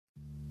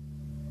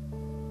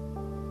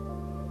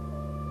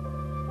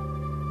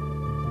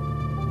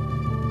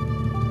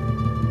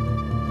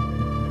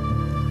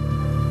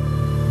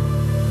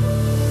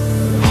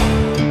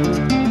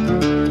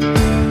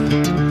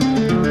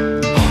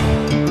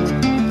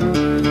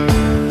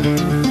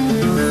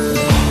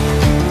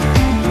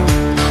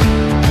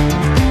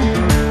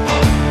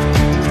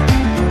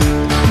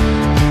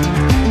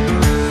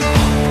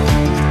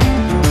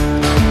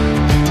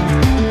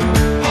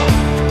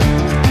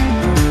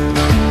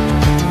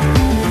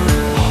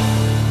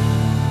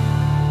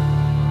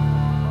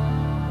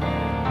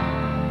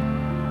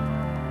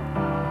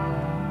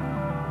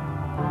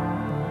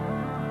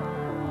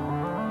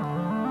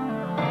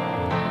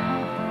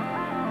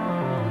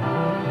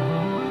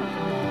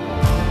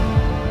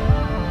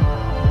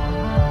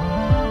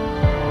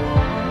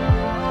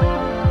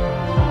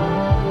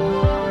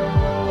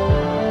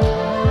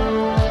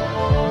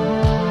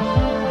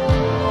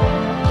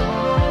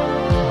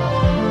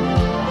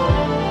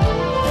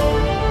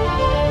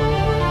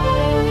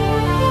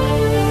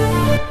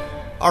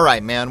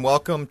right, man.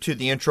 Welcome to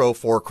the intro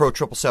for Crow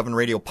 777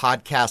 Radio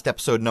Podcast,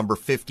 episode number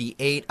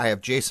 58. I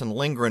have Jason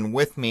Lindgren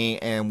with me,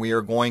 and we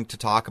are going to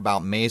talk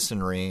about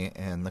Masonry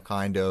and the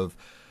kind of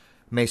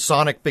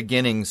Masonic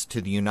beginnings to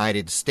the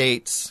United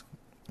States.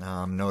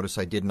 Notice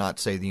I did not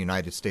say the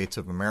United States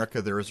of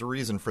America. There is a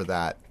reason for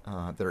that.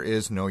 There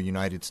is no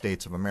United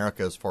States of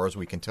America as far as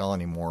we can tell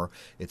anymore.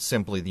 It's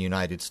simply the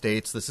United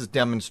States. This is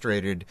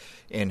demonstrated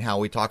in how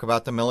we talk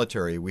about the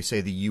military. We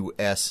say the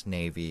U.S.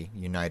 Navy,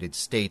 United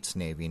States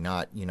Navy,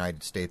 not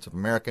United States of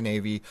America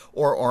Navy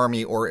or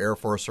Army or Air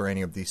Force or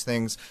any of these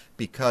things,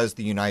 because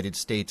the United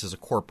States is a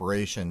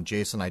corporation.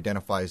 Jason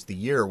identifies the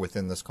year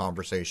within this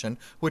conversation,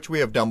 which we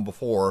have done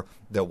before,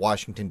 that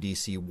Washington,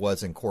 D.C.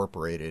 was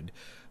incorporated.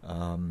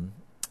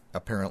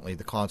 Apparently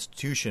the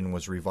Constitution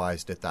was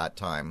revised at that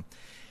time.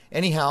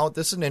 Anyhow,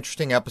 this is an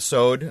interesting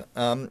episode.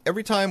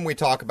 Every time we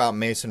talk about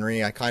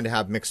Masonry, I kind of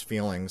have mixed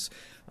feelings.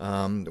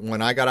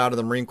 When I got out of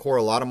the Marine Corps,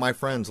 a lot of my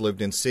friends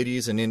lived in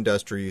cities and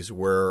industries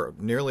where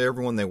nearly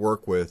everyone they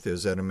work with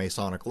is at a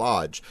Masonic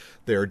lodge.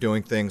 They're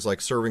doing things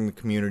like serving the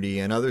community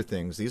and other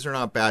things. These are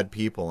not bad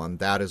people, and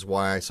that is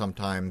why I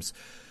sometimes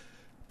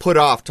put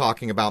off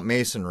talking about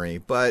Masonry.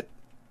 But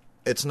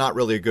it's not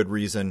really a good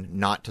reason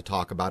not to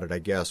talk about it, I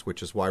guess,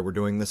 which is why we're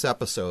doing this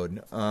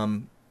episode.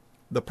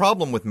 The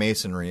problem with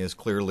Masonry is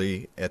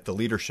clearly at the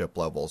leadership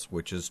levels,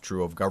 which is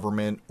true of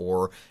government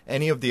or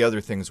any of the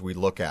other things we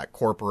look at.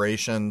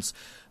 Corporations,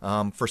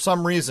 for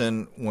some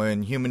reason,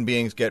 when human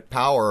beings get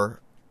power,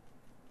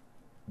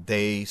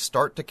 they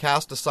start to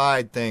cast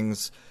aside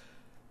things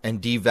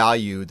and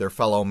devalue their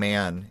fellow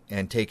man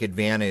and take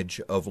advantage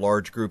of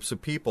large groups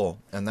of people.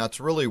 And that's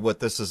really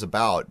what this is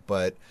about.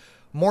 But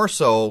more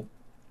so,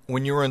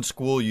 when you were in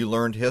school, you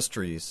learned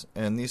histories,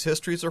 and these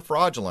histories are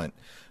fraudulent.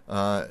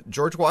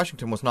 George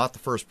Washington was not the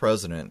first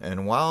president,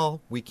 and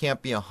while we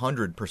can't be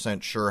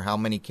 100% sure how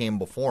many came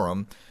before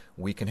him,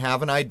 we can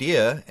have an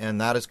idea, and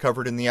that is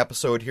covered in the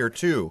episode here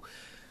too.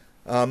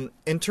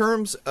 In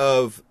terms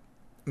of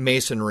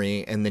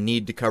Masonry and the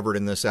need to cover it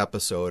in this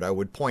episode, I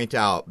would point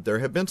out there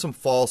have been some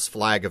false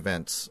flag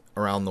events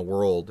around the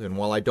world, and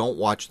while I don't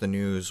watch the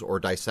news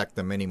or dissect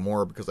them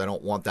anymore because I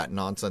don't want that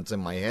nonsense in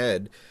my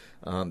head,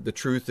 the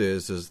truth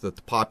is that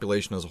the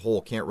population as a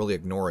whole can't really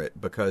ignore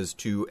it, because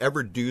to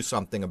ever do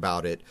something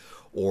about it,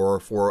 or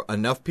for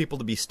enough people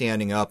to be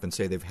standing up and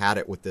say they've had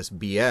it with this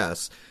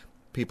BS,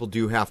 people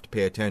do have to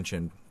pay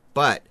attention.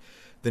 But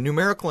the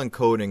numerical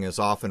encoding is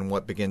often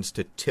what begins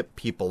to tip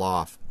people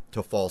off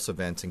to false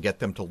events and get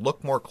them to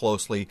look more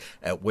closely,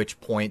 at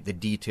which point the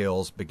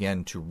details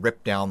begin to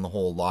rip down the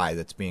whole lie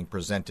that's being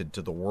presented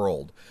to the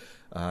world.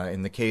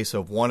 In the case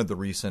of one of the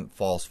recent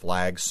false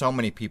flags, so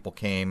many people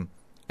came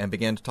and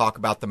began to talk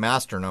about the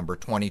master number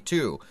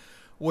 22,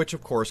 which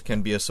of course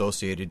can be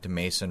associated to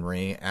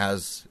Masonry.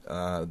 As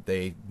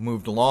they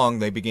moved along,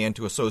 they began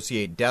to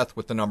associate death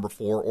with the number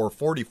 4 or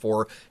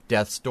 44,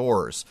 death's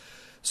doors.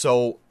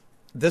 So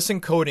this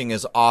encoding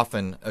is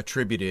often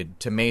attributed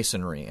to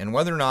Masonry, and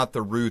whether or not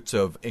the roots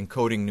of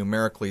encoding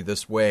numerically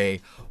this way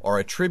are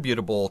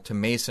attributable to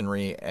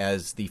Masonry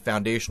as the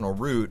foundational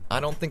root, I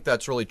don't think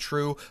that's really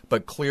true,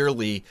 but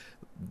clearly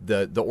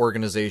the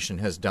organization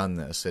has done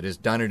this. It has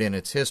done it in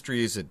its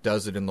histories. It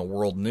does it in the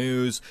world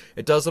news.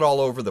 It does it all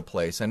over the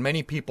place. And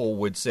many people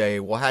would say,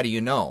 well, how do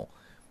you know?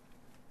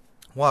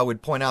 Well, I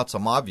would point out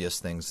some obvious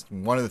things.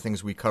 One of the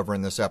things we cover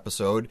in this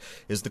episode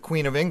is the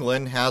Queen of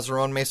England has her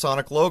own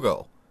Masonic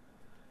logo.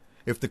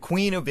 If the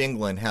Queen of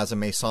England has a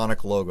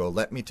Masonic logo,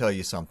 let me tell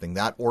you something.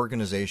 That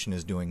organization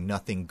is doing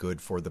nothing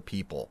good for the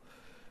people.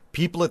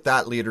 People at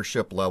that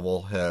leadership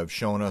level have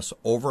shown us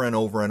over and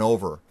over and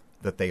over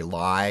that they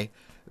lie,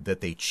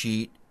 that they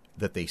cheat,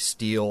 that they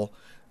steal,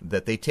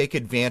 that they take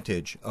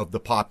advantage of the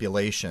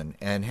population,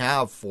 and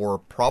have for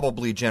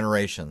probably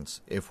generations,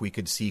 if we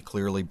could see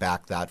clearly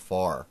back that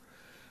far.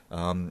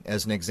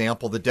 As an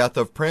example, the death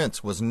of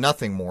Prince was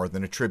nothing more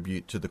than a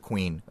tribute to the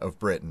Queen of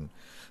Britain.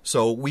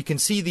 So we can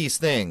see these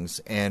things,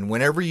 and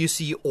whenever you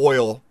see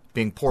oil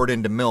being poured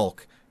into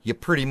milk, you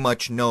pretty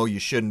much know you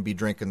shouldn't be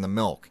drinking the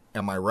milk.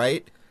 Am I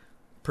right?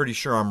 Pretty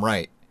sure I'm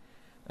right.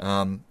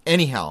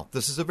 Anyhow,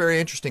 this is a very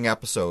interesting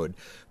episode.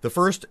 The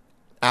first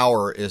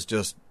hour is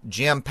just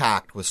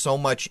jam-packed with so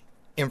much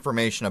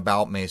information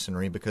about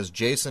Masonry, because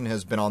Jason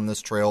has been on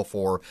this trail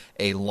for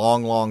a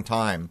long, long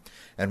time.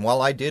 And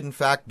while I did, in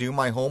fact, do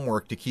my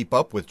homework to keep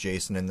up with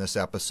Jason in this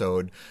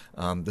episode,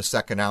 the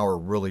second hour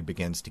really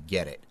begins to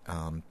get it.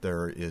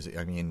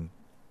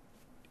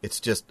 It's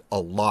just a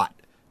lot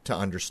to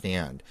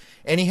understand.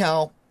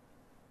 Anyhow,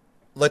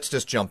 let's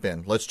just jump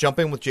in. Let's jump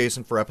in with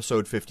Jason for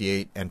episode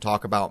 58 and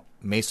talk about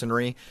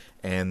Masonry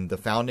and the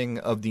founding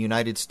of the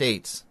United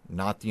States,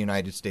 not the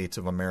United States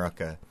of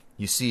America.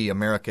 You see,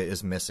 America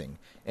is missing.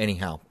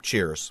 Anyhow,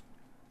 cheers.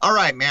 All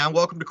right, man.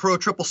 Welcome to Crow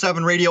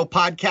 777 Radio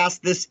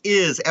Podcast. This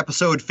is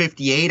episode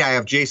 58. I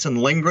have Jason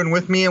Lindgren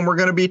with me, and we're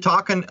going to be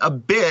talking a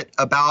bit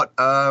about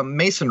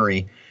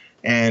Masonry.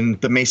 and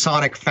the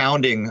Masonic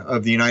founding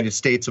of the United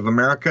States of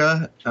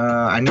America.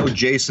 I know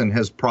Jason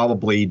has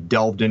probably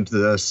delved into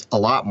this a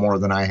lot more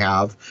than I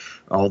have,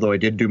 although I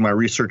did do my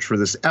research for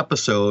this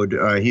episode.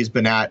 He's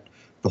been at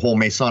the whole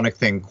Masonic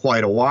thing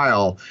quite a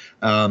while.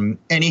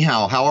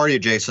 Anyhow, how are you,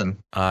 Jason?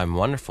 I'm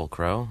wonderful,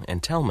 Crow.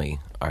 And tell me,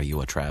 are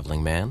you a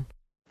traveling man?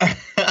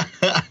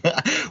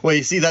 Well,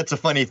 you see, that's a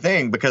funny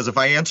thing, because if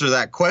I answer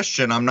that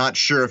question, I'm not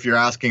sure if you're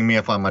asking me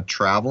if I'm a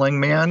traveling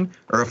man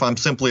or if I'm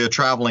simply a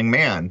traveling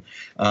man.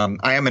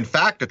 I am, in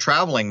fact, a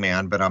traveling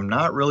man, but I'm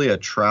not really a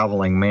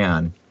traveling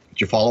man.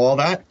 Did you follow all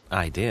that?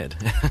 I did.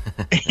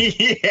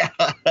 Yeah.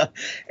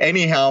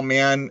 Anyhow,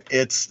 man,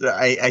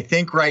 I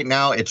think right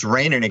now it's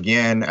raining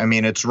again. I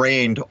mean, it's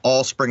rained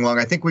all spring long.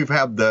 I think we've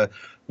had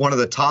one of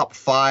the top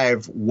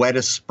 5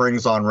 wettest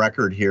springs on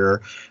record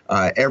here.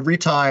 Every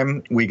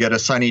time we get a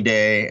sunny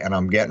day and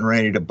I'm getting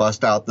ready to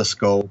bust out the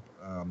scope,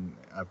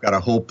 I've got to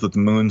hope that the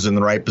moon's in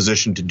the right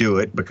position to do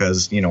it,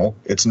 because,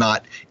 it's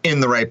not in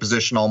the right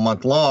position all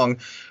month long.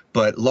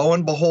 But lo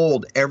and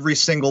behold, every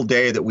single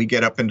day that we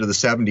get up into the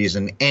 70s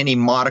and any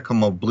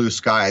modicum of blue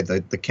sky,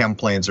 the chem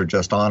planes are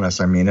just on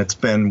us. I mean, it's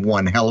been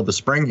one hell of a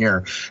spring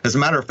here. As a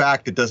matter of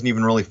fact, it doesn't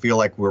even really feel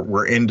like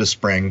we're into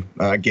spring,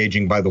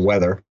 gauging by the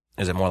weather.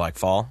 Is it more like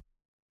fall?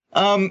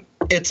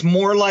 It's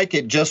more like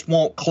it just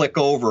won't click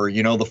over.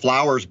 The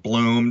flowers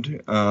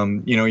bloomed.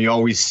 You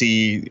always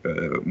see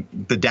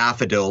the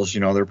daffodils.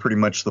 They're pretty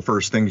much the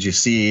first things you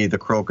see, the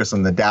crocus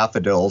and the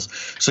daffodils.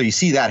 So you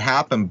see that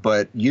happen,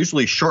 but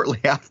usually shortly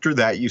after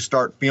that, you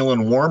start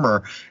feeling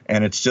warmer,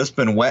 and it's just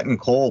been wet and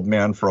cold,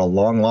 man, for a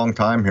long, long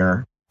time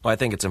here. Well, I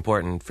think it's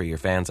important for your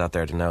fans out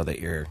there to know that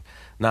you're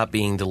not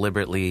being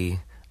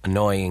deliberately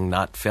annoying,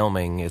 not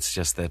filming. It's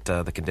just that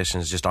the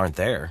conditions just aren't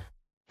there.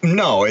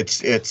 No,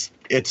 it's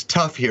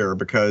tough here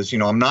because,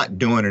 I'm not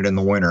doing it in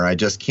the winter. I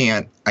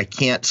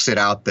can't sit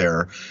out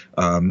there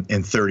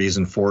in 30s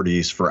and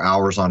 40s for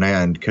hours on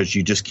end, because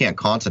you just can't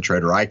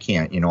concentrate, or I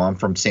can't. I'm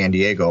from San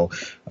Diego.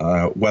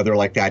 Weather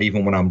like that,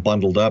 even when I'm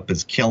bundled up,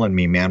 is killing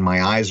me, man.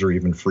 My eyes are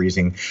even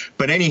freezing.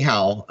 But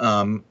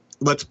anyhow,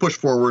 let's push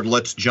forward.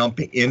 Let's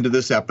jump into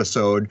this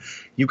episode.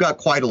 You've got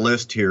quite a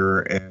list here,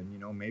 and,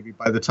 maybe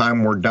by the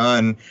time we're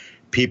done,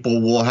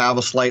 people will have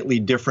a slightly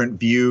different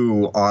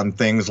view on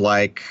things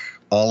like,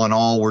 all in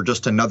all, we're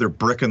just another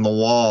brick in the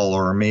wall,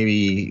 or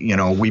maybe,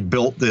 we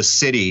built this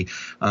city.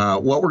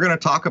 What we're going to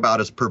talk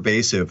about is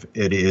pervasive.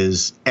 It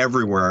is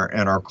everywhere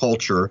in our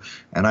culture.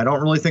 And I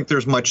don't really think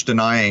there's much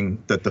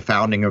denying that the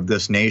founding of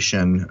this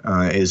nation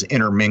is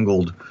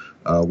intermingled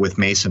with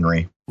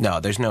Masonry. No,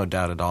 there's no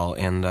doubt at all.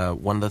 And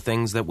one of the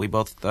things that we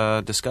both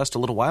discussed a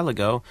little while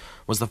ago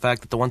was the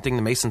fact that the one thing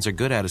the Masons are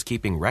good at is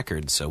keeping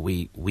records. So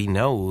we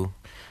know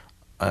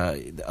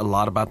a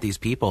lot about these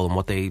people and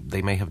what they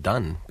may have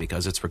done,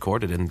 because it's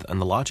recorded in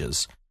the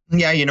lodges.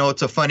 Yeah,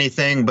 it's a funny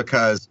thing,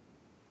 because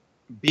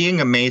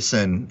being a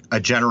Mason a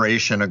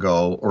generation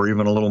ago, or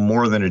even a little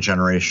more than a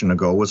generation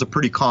ago, was a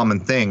pretty common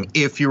thing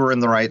if you were in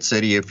the right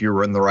city, if you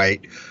were in the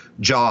right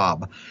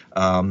job.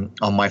 On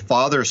my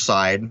father's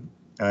side,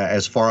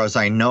 as far as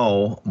I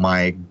know,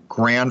 my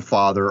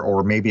grandfather,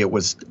 or maybe it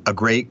was a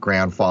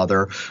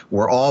great-grandfather,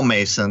 were all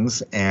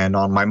Masons, and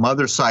on my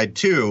mother's side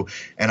too.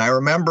 And I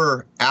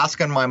remember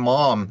asking my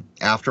mom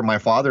after my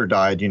father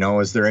died,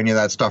 is there any of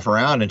that stuff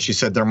around? And she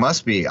said, there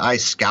must be. I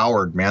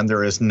scoured, man.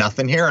 There is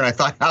nothing here. And I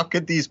thought, how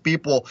could these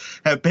people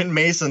have been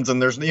Masons?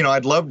 And there's,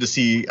 I'd love to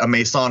see a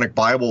Masonic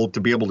Bible to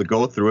be able to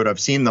go through it. I've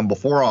seen them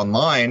before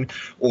online,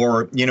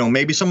 or,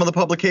 maybe some of the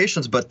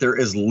publications, but there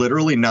is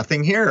literally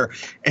nothing here.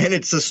 And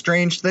it's a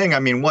strange thing. I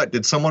mean, what,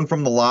 did someone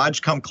from the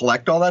lodge come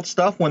collect all that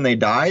stuff when they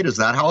died? Is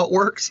that how it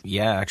works?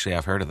 Yeah, actually,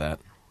 I've heard of that.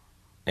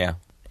 Yeah.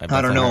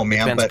 I don't know, man.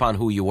 It depends upon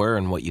who you were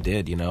and what you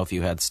did, if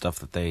you had stuff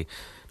that they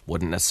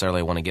wouldn't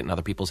necessarily want to get in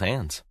other people's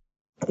hands.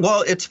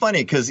 Well, it's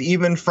funny because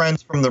even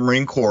friends from the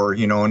Marine Corps,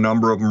 a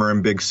number of them are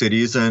in big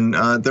cities, and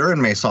they're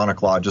in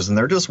Masonic lodges, and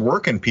they're just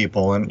working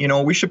people. And,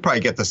 we should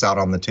probably get this out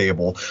on the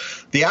table.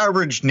 The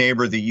average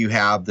neighbor that you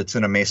have that's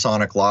in a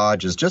Masonic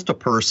lodge is just a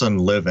person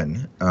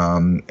living.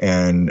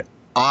 And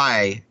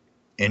I,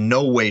 in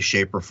no way,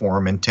 shape, or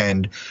form,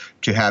 intend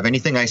to have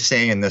anything I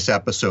say in this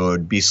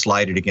episode be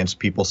slighted against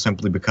people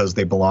simply because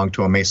they belong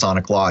to a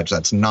Masonic lodge.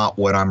 That's not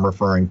what I'm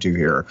referring to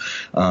here.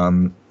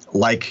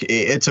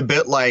 It's a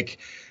bit like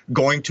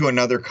going to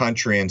another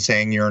country and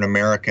saying you're an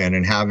American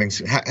and having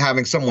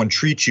someone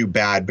treat you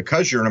bad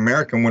because you're an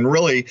American, when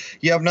really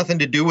you have nothing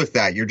to do with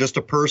that. You're just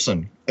a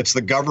person. It's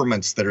the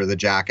governments that are the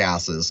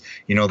jackasses,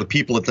 the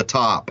people at the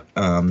top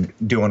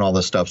doing all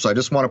this stuff. So I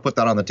just want to put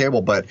that on the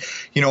table. But,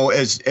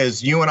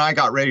 as you and I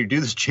got ready to do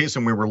this,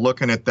 Jason, we were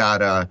looking at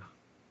that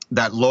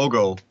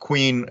logo,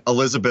 Queen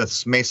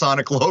Elizabeth's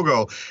Masonic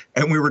logo,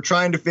 and we were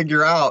trying to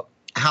figure out,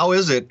 how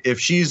is it, if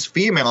she's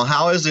female,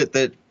 how is it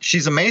that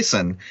she's a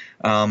Mason?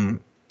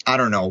 I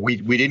don't know. We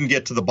didn't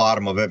get to the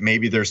bottom of it.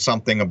 Maybe there's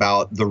something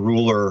about the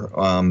ruler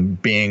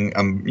being,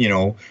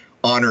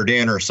 honored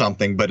in or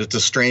something, but it's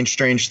a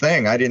strange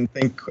thing. I didn't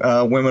think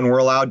women were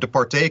allowed to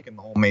partake in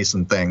the whole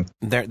Mason thing.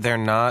 They're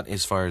not,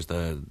 as far as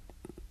the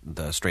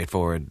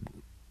straightforward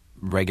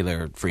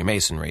regular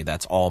Freemasonry.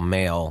 That's all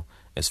male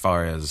as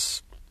far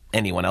as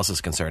anyone else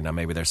is concerned. Now,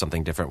 maybe there's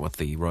something different with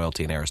the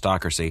royalty and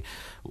aristocracy.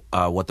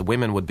 What the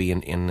women would be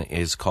in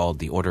is called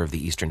the Order of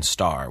the Eastern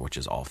Star, which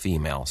is all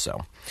female.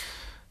 So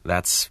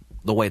that's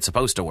the way it's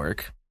supposed to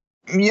work.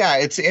 Yeah,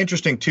 it's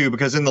interesting, too,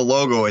 because in the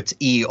logo, it's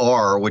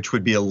ER, which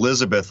would be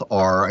Elizabeth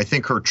R. I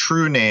think her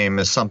true name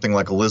is something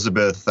like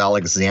Elizabeth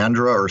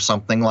Alexandra or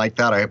something like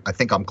that. I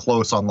think I'm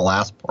close on the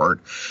last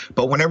part.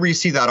 But whenever you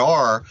see that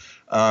R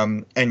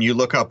and you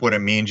look up what it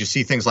means, you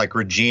see things like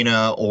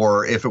Regina,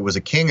 or if it was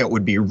a king, it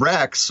would be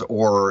Rex,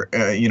 or,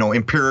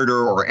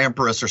 Imperator or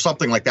Empress or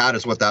something like that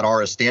is what that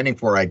R is standing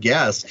for, I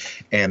guess.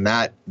 And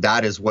that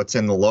is what's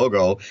in the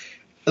logo.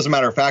 As a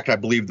matter of fact, I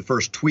believe the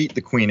first tweet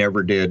the Queen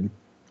ever did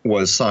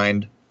was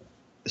signed,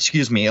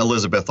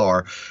 Elizabeth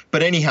R.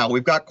 But anyhow,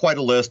 we've got quite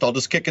a list. I'll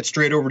just kick it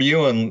straight over to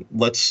you and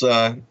let's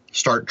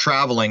start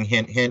traveling,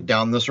 hint, hint,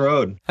 down this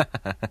road.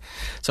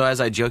 So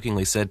as I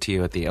jokingly said to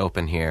you at the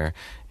open here,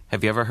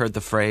 have you ever heard the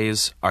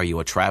phrase, are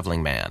you a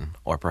traveling man?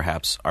 Or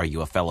perhaps, are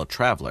you a fellow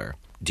traveler?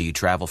 Do you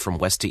travel from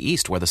west to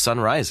east where the sun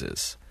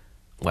rises?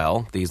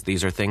 Well,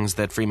 these are things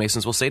that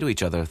Freemasons will say to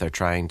each other if they're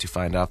trying to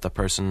find out the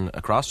person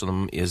across from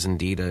them is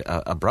indeed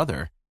a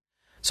brother.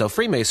 So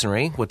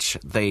Freemasonry, which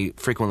they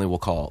frequently will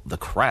call the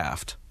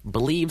craft,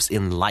 believes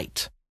in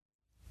light.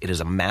 It is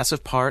a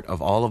massive part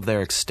of all of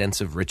their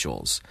extensive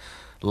rituals.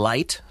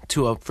 Light,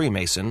 to a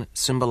Freemason,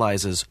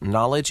 symbolizes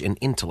knowledge and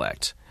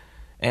intellect.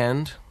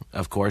 And,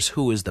 of course,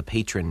 who is the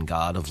patron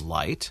god of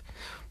light?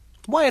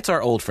 Why, it's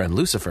our old friend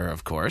Lucifer,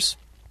 of course.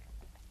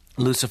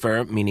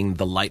 Lucifer meaning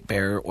the light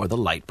bearer or the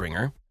light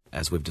bringer,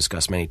 as we've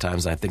discussed many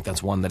times, and I think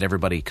that's one that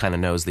everybody kind of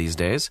knows these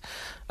days.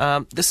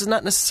 This is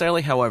not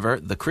necessarily, however,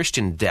 the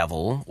Christian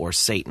devil or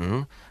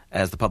Satan,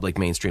 as the public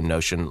mainstream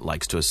notion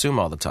likes to assume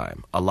all the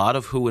time. A lot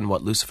of who and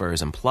what Lucifer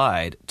is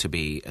implied to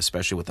be,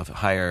 especially with the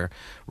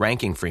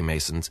higher-ranking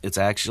Freemasons, it's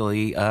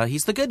actually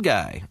he's the good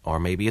guy, or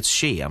maybe it's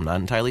she. I'm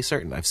not entirely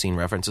certain. I've seen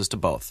references to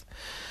both.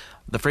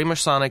 The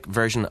Freemasonic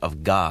version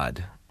of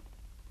God,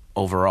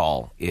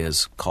 overall,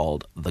 is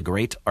called the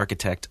Great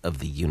Architect of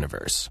the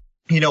Universe.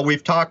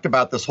 We've talked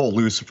about this whole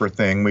Lucifer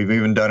thing. We've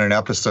even done an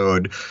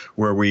episode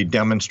where we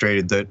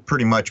demonstrated that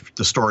pretty much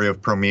the story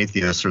of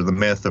Prometheus, or the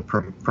myth of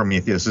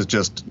Prometheus, is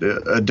just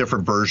a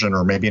different version,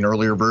 or maybe an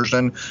earlier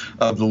version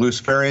of the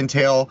Luciferian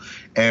tale.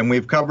 And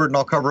we've covered, and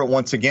I'll cover it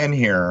once again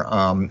here.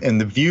 In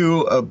the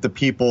view of the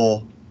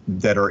people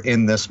that are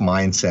in this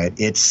mindset,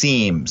 it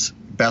seems,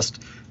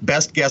 best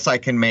guess I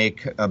can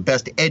make,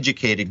 best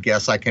educated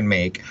guess I can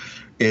make,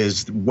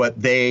 is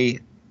what they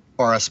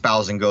are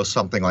espousing goes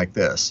something like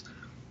this.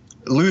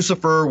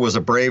 Lucifer was a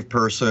brave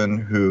person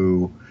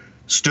who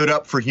stood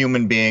up for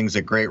human beings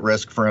at great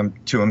risk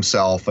to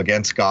himself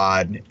against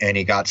God, and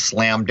he got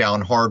slammed down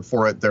hard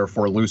for it.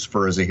 Therefore,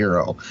 Lucifer is a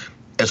hero.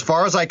 As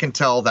far as I can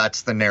tell,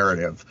 that's the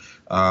narrative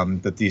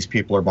that these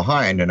people are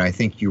behind. And I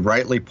think you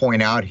rightly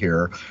point out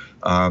here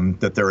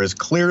that there is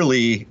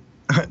clearly,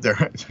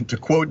 to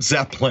quote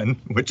Zeppelin,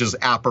 which is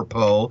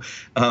apropos,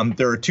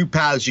 there are two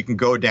paths you can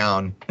go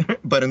down,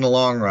 but in the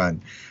long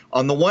run.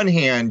 On the one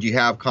hand, you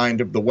have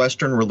kind of the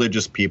Western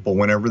religious people.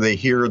 Whenever they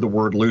hear the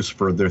word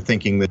Lucifer, they're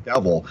thinking the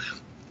devil.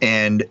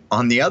 And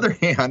on the other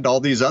hand, all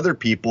these other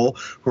people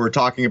who are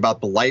talking about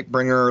the light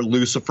bringer,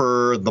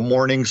 Lucifer, the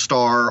morning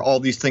star,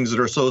 all these things that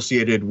are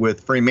associated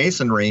with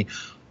Freemasonry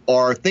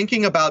are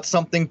thinking about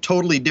something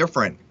totally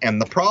different. And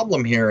the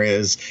problem here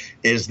is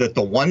that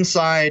the one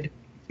side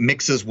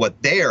mixes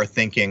what they are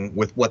thinking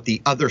with what the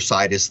other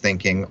side is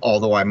thinking,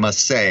 although I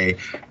must say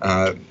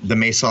the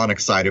Masonic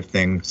side of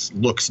things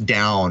looks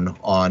down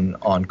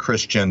on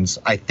Christians,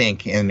 I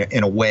think,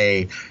 in a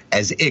way,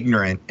 as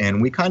ignorant.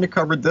 And we kind of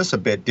covered this a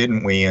bit,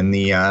 didn't we, in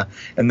the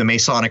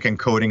Masonic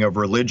Encoding of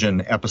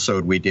Religion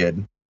episode we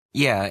did.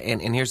 Yeah,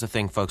 and here's the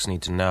thing folks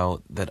need to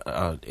know, that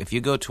if you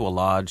go to a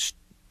lodge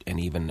and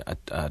even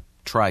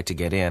try to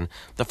get in,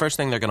 the first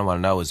thing they're going to want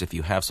to know is if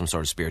you have some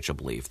sort of spiritual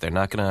belief. They're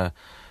not going to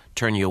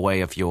turn you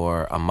away if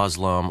you're a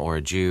Muslim or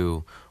a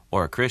Jew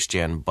or a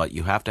Christian, but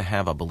you have to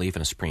have a belief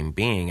in a supreme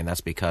being, and that's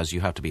because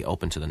you have to be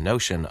open to the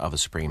notion of a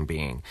supreme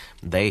being.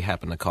 They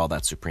happen to call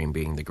that supreme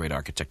being the great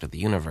architect of the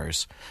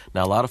universe.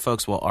 Now, a lot of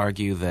folks will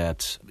argue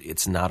that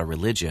it's not a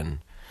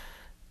religion,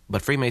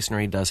 but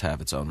Freemasonry does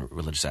have its own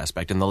religious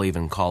aspect, and they'll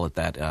even call it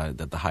that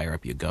the higher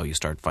up you go, you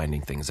start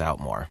finding things out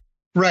more.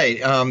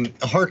 Right.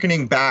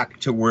 Hearkening back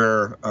to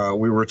where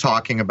we were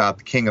talking about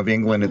the King of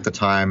England at the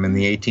time in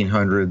the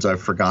 1800s,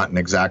 I've forgotten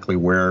exactly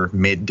where,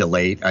 mid to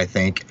late, I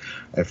think,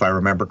 if I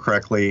remember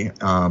correctly,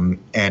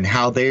 and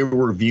how they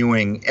were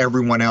viewing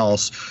everyone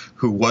else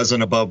who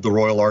wasn't above the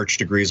Royal Arch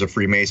degrees of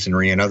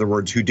Freemasonry. In other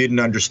words, who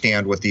didn't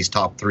understand what these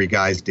top three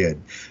guys did.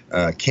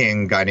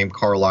 King, guy named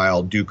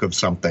Carlisle, Duke of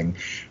something.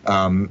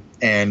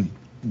 And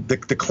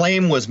the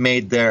claim was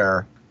made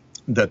there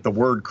that the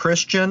word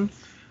Christian,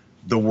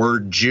 the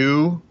word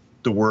Jew,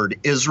 the word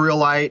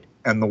Israelite,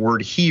 and the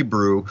word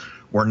Hebrew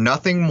were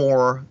nothing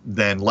more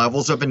than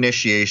levels of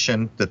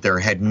initiation, that there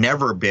had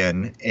never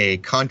been a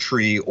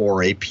country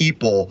or a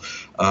people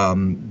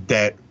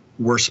that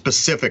were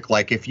specific.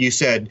 Like if you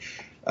said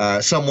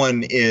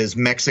someone is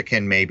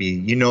Mexican, maybe,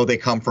 you know, they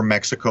come from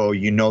Mexico,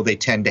 you know, they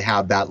tend to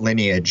have that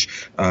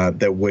lineage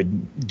that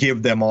would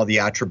give them all the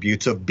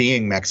attributes of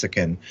being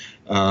Mexican.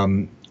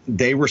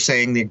 They were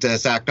saying the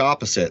exact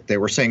opposite. They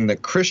were saying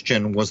that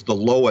Christian was the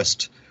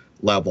lowest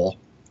level.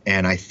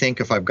 And I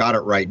think if I've got it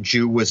right,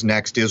 Jew was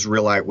next,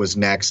 Israelite was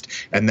next.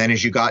 And then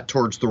as you got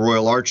towards the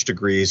Royal Arch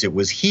degrees, it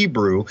was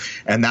Hebrew.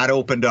 And that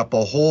opened up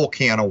a whole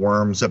can of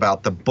worms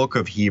about the book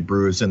of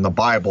Hebrews in the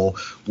Bible,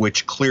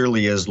 which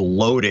clearly is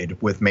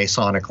loaded with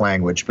Masonic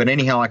language. But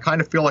anyhow, I kind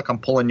of feel like I'm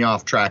pulling you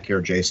off track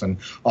here, Jason.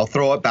 I'll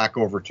throw it back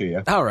over to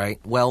you. All right.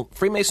 Well,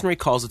 Freemasonry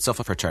calls itself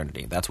a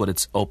fraternity. That's what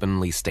it's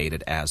openly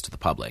stated as to the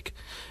public.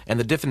 And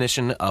the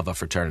definition of a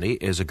fraternity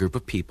is a group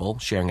of people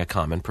sharing a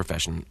common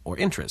profession or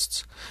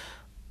interests.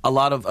 A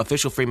lot of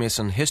official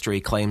Freemason history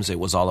claims it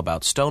was all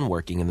about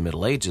stoneworking in the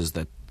Middle Ages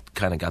that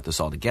kind of got this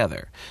all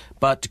together.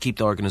 But to keep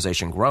the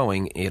organization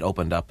growing, it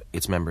opened up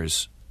its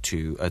membership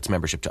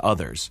to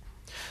others.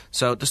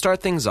 So to start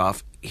things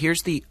off,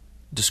 here's the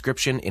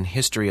description in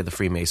history of the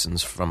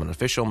Freemasons from an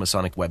official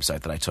Masonic website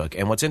that I took.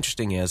 And what's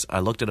interesting is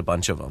I looked at a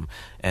bunch of them,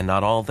 and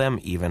not all of them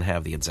even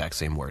have the exact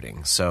same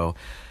wording. So,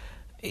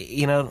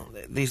 you know,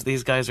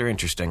 these guys are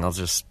interesting. I'll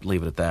just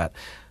leave it at that.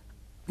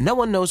 No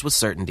one knows with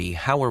certainty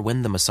how or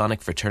when the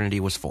Masonic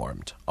fraternity was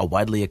formed. A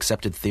widely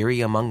accepted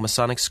theory among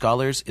Masonic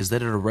scholars is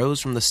that it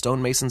arose from the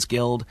Stonemasons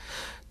Guild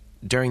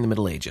during the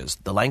Middle Ages.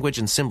 The language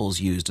and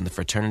symbols used in the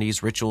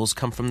fraternity's rituals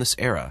come from this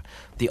era.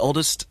 The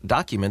oldest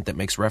document that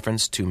makes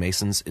reference to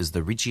Masons is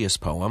the Regius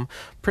poem,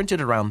 printed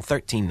around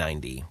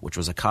 1390, which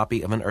was a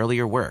copy of an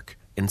earlier work.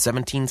 In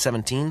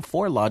 1717,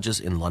 4 lodges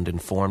in London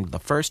formed the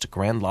first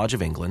Grand Lodge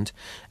of England,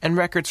 and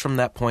records from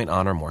that point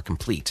on are more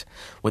complete.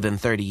 Within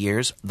 30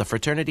 years, the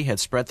fraternity had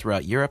spread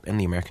throughout Europe and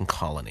the American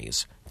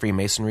colonies.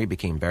 Freemasonry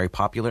became very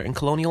popular in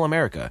colonial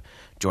America.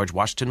 George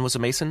Washington was a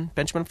Mason.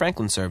 Benjamin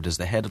Franklin served as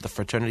the head of the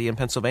fraternity in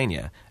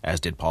Pennsylvania, as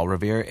did Paul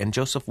Revere and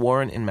Joseph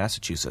Warren in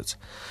Massachusetts.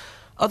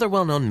 Other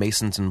well-known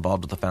Masons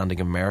involved with the founding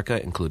of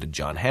America included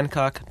John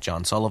Hancock,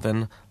 John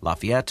Sullivan,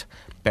 Lafayette,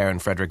 Baron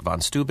Frederick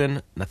von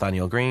Steuben,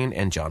 Nathaniel Greene,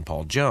 and John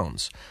Paul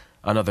Jones.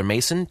 Another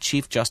Mason,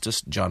 Chief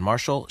Justice John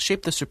Marshall,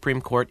 shaped the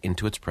Supreme Court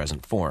into its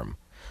present form.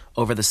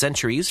 Over the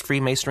centuries,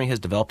 Freemasonry has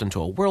developed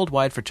into a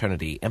worldwide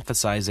fraternity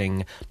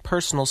emphasizing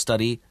personal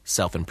study,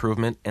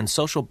 self-improvement, and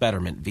social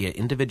betterment via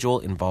individual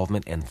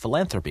involvement and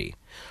philanthropy.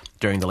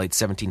 During the late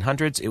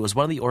 1700s, it was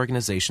one of the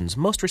organizations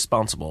most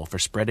responsible for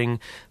spreading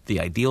the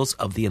ideals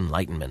of the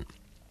Enlightenment.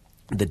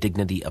 The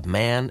dignity of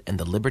man and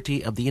the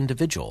liberty of the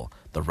individual,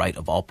 the right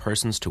of all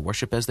persons to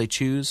worship as they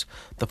choose,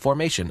 the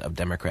formation of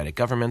democratic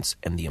governments,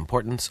 and the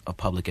importance of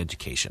public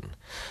education.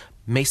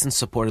 Masons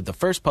supported the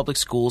first public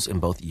schools in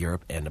both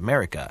Europe and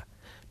America.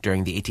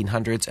 During the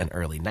 1800s and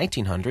early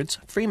 1900s,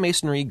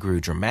 Freemasonry grew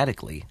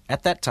dramatically.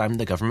 At that time,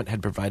 the government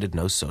had provided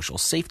no social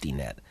safety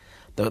net.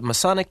 The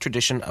Masonic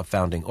tradition of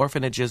founding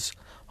orphanages,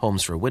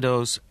 homes for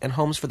widows, and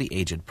homes for the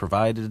aged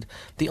provided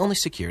the only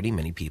security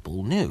many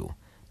people knew.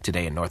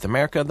 Today in North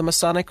America, the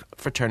Masonic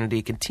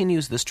fraternity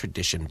continues this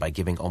tradition by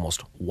giving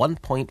almost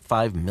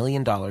 $1.5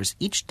 million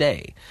each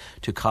day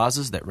to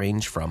causes that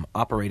range from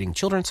operating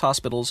children's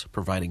hospitals,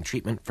 providing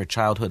treatment for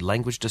childhood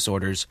language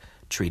disorders,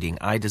 treating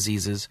eye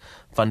diseases,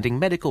 funding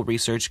medical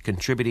research,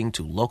 contributing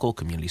to local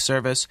community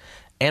service,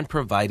 and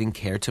providing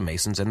care to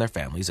Masons and their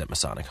families at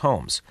Masonic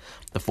homes.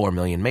 The 4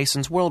 million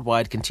Masons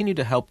worldwide continue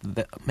to help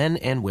the men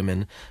and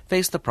women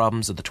face the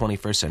problems of the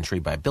 21st century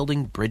by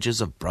building bridges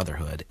of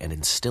brotherhood and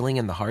instilling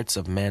in the hearts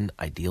of men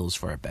ideals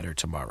for a better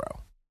tomorrow.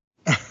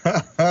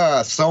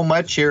 So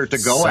much here to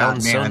go at,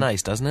 man. Sounds so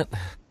nice, doesn't it?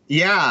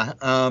 Yeah,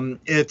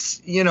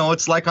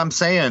 it's like I'm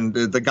saying,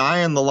 the guy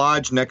in the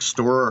lodge next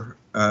door,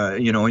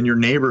 in your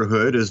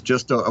neighborhood is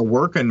just a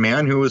working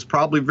man who is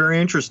probably very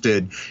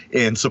interested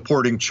in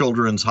supporting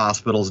children's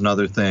hospitals and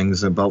other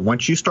things. But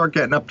once you start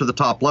getting up to the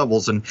top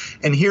levels, and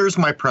here's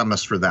my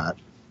premise for that.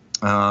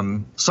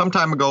 Some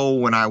time ago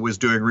when I was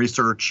doing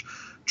research,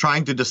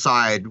 trying to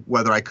decide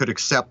whether I could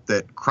accept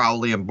that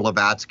Crowley and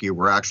Blavatsky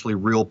were actually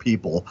real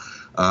people,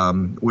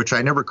 which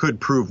I never could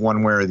prove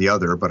one way or the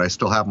other, but I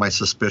still have my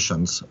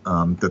suspicions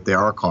that they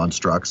are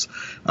constructs.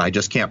 I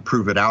just can't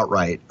prove it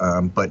outright.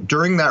 But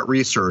during that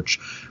research,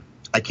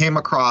 I came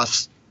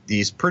across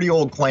these pretty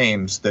old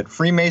claims that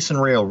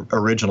Freemasonry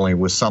originally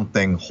was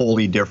something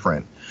wholly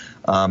different.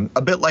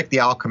 A bit like the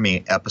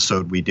alchemy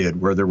episode we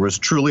did, where there was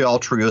truly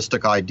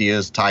altruistic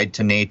ideas tied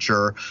to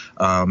nature,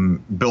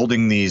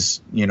 building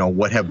these,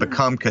 what have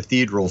become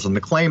cathedrals. And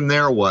the claim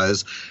there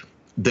was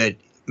that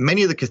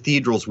many of the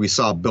cathedrals we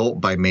saw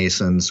built by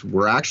Masons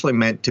were actually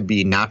meant to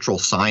be natural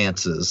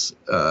sciences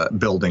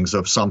buildings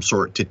of some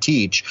sort to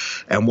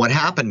teach. And what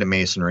happened to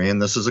Masonry, and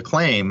this is a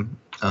claim,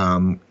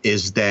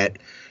 is that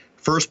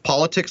first,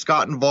 politics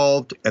got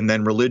involved, and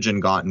then religion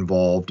got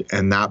involved,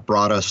 and that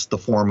brought us the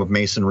form of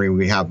Masonry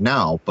we have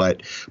now.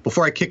 But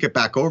before I kick it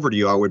back over to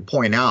you, I would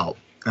point out,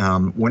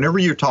 whenever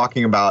you're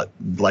talking about,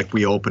 like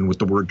we opened with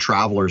the word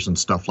travelers and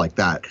stuff like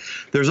that,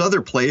 there's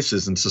other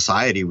places in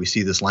society we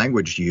see this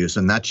language used,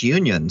 and that's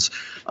unions.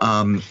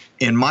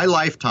 In my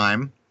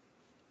lifetime,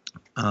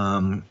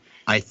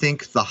 I I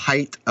think the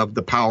height of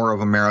the power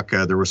of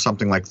America, there was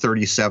something like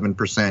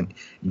 37%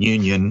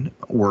 union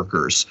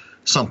workers,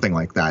 something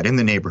like that, in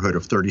the neighborhood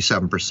of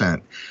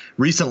 37%.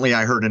 Recently,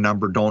 I heard a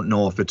number, don't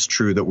know if it's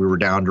true, that we were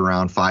down to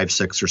around 5,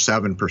 6, or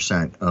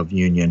 7% of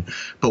union.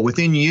 But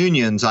within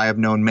unions, I have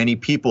known many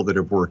people that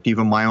have worked,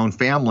 even my own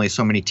family,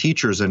 so many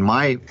teachers in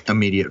my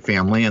immediate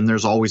family, and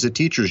there's always a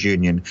teachers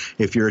union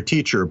if you're a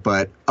teacher.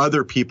 But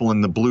other people in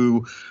the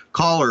blue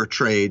collar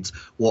trades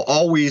will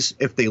always,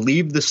 if they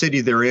leave the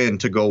city they're in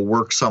to go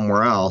work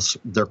somewhere else,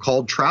 they're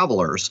called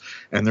travelers.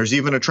 And there's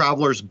even a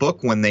traveler's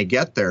book when they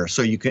get there.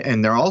 So you can,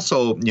 and they're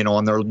also,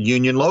 on their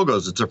union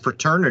logos, it's a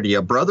fraternity,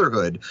 a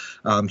brotherhood.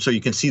 So you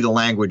can see the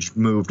language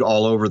moved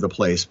all over the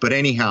place. But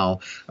anyhow,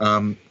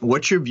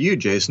 what's your view,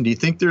 Jason? Do you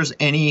think there's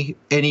any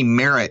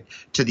merit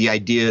to the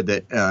idea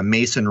that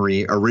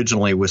Masonry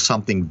originally was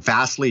something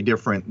vastly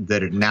different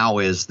that it now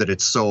is, that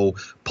it's so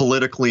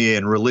politically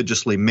and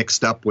religiously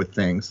mixed up with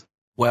things?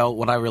 Well,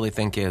 what I really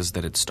think is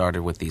that it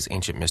started with these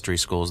ancient mystery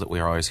schools that we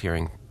are always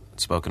hearing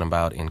spoken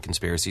about in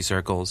conspiracy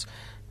circles.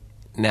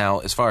 Now,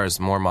 as far as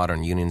more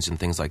modern unions and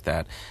things like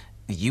that,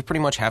 you pretty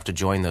much have to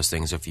join those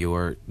things if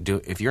you're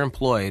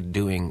employed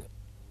doing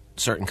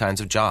certain kinds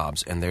of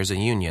jobs and there's a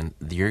union,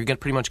 you're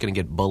pretty much going to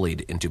get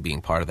bullied into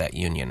being part of that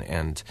union.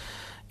 And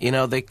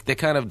they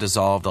kind of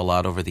dissolved a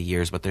lot over the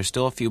years, but there's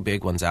still a few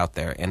big ones out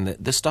there. And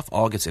this stuff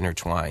all gets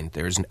intertwined.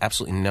 There's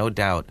absolutely no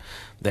doubt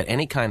that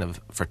any kind of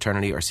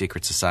fraternity or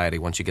secret society,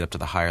 once you get up to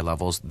the higher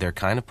levels, they're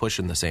kind of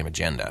pushing the same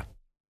agenda.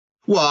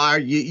 Well,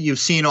 you've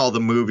seen all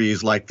the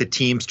movies like the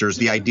Teamsters,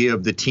 the idea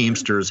of the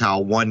Teamsters, how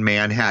one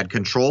man had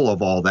control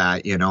of all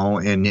that,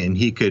 and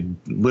he could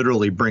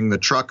literally bring the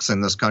trucks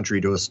in this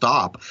country to a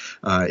stop.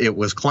 It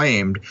was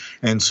claimed.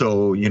 And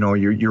so,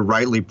 you're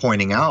rightly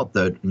pointing out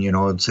that,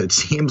 it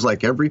seems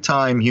like every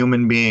time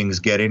human beings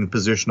get in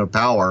position of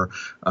power,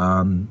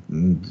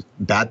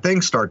 bad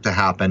things start to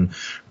happen.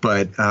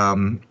 But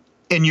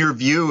in your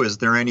view, is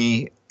there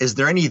any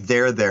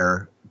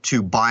there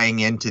to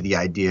buying into the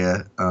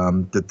idea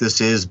that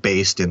this is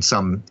based in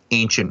some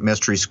ancient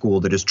mystery school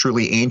that is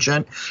truly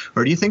ancient?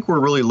 Or do you think we're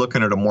really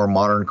looking at a more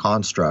modern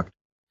construct?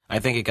 I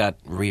think it got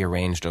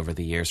rearranged over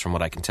the years from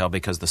what I can tell,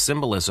 because the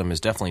symbolism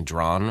is definitely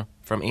drawn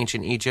from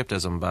ancient Egypt,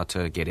 as I'm about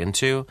to get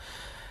into.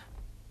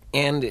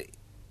 And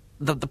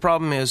the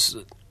problem is,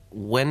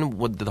 when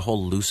would the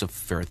whole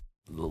Lucifer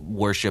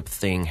worship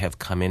thing have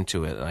come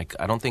into it? Like,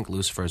 I don't think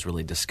Lucifer is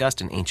really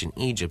discussed in ancient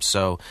Egypt,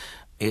 so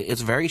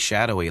it's very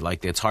shadowy.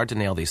 Like, it's hard to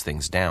nail these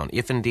things down.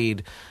 If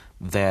indeed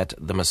that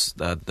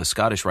the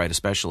Scottish Rite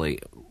especially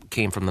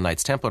came from the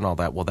Knights Templar and all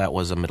that, well, that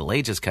was a Middle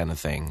Ages kind of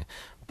thing.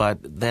 But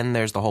then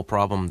there's the whole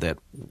problem that,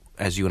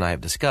 as you and I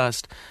have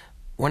discussed,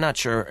 we're not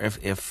sure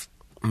if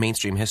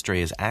mainstream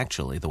history is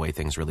actually the way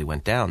things really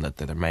went down, that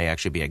there may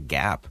actually be a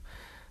gap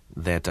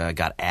that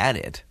got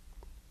added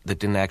that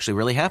didn't actually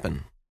really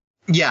happen.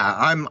 Yeah,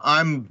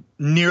 I'm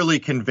nearly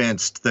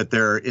convinced that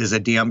there is a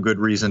damn good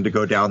reason to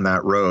go down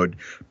that road.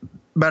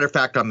 Matter of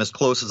fact, I'm as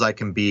close as I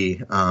can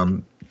be.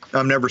 I'm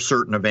never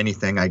certain of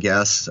anything, I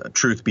guess.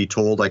 Truth be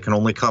told, I can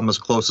only come as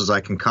close as I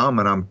can come,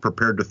 and I'm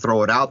prepared to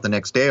throw it out the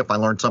next day if I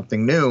learn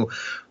something new.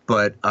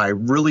 But I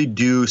really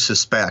do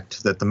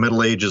suspect that the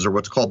Middle Ages, or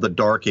what's called the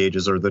Dark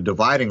Ages, are the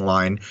dividing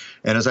line.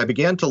 And as I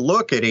began to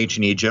look at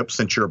ancient Egypt,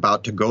 since you're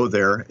about to go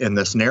there in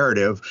this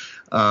narrative,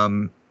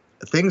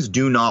 things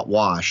do not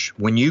wash.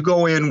 When you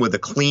go in with a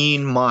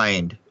clean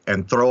mind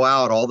and throw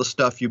out all the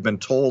stuff you've been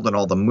told and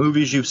all the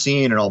movies you've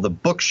seen and all the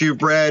books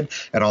you've read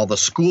and all the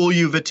school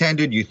you've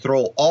attended, you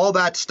throw all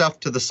that stuff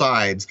to the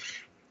sides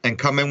and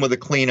come in with a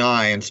clean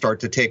eye and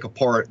start to take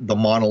apart the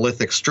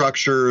monolithic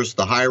structures,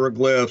 the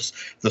hieroglyphs,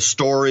 the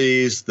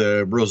stories,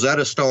 the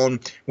Rosetta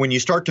Stone. When you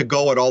start to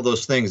go at all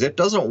those things, it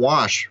doesn't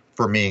wash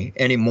for me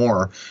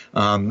anymore.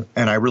 And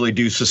I really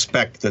do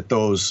suspect that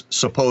those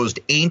supposed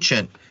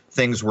ancient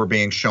things we're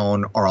being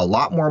shown are a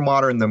lot more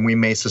modern than we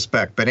may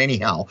suspect. But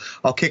anyhow,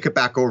 I'll kick it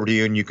back over to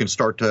you and you can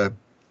start to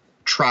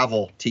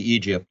travel to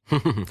Egypt.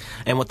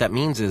 And what that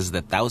means is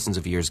that thousands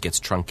of years gets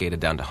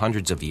truncated down to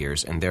hundreds of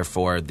years, and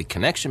therefore the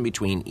connection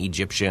between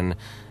Egyptian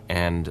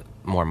and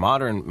more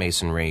modern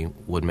Masonry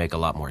would make a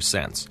lot more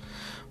sense.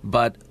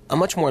 But a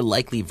much more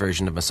likely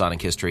version of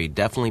Masonic history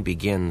definitely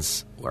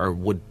begins, or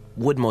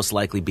would most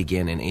likely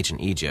begin, in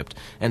ancient Egypt,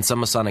 and some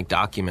Masonic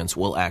documents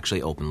will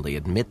actually openly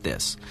admit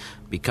this,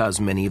 because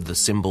many of the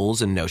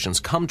symbols and notions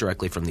come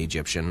directly from the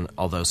Egyptian,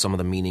 although some of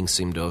the meanings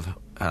seem to have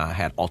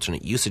had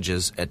alternate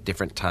usages at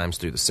different times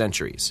through the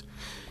centuries.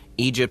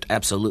 Egypt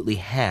absolutely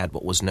had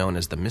what was known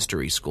as the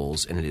mystery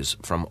schools, and it is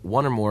from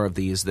one or more of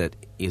these that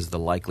is the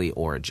likely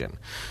origin.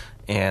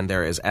 And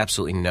there is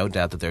absolutely no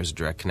doubt that there's a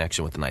direct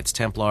connection with the Knights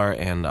Templar,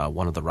 and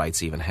one of the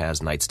rites even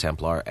has Knights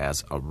Templar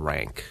as a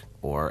rank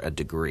or a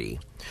degree.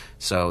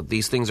 So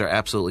these things are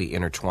absolutely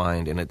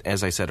intertwined, and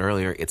as I said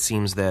earlier, it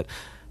seems that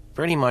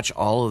pretty much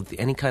all of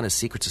any kind of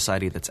secret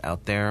society that's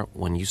out there,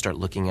 when you start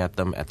looking at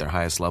them at their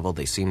highest level,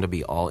 they seem to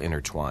be all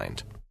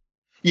intertwined.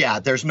 Yeah,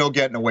 there's no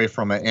getting away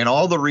from it. And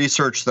all the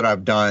research that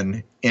I've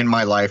done in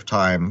my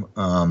lifetime,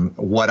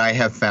 what I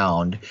have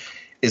found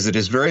is it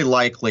is very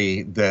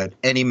likely that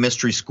any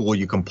mystery school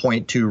you can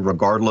point to,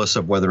 regardless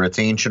of whether it's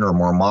ancient or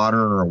more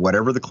modern or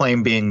whatever the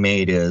claim being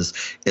made is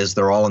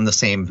they're all in the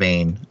same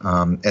vein.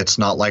 It's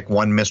not like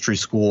one mystery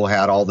school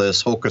had all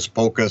this hocus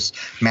pocus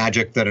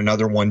magic that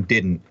another one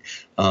didn't,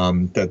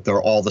 that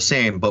they're all the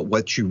same. But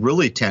what you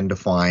really tend to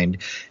find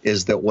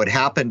is that what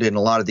happened in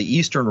a lot of the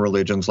Eastern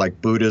religions like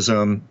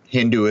Buddhism,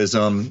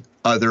 Hinduism,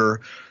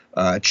 other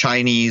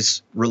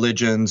Chinese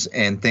religions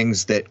and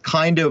things that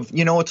kind of,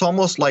 it's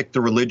almost like the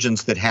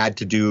religions that had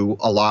to do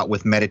a lot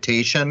with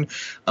meditation.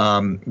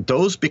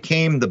 Those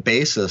became the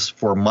basis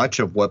for much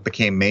of what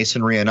became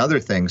Masonry and other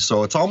things.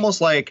 So it's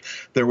almost like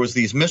there was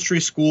these mystery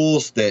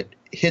schools that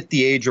hit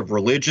the age of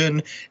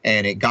religion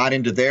and it got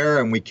into there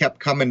and we kept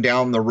coming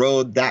down the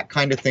road, that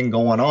kind of thing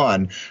going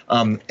on.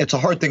 It's a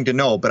hard thing to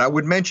know, but I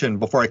would mention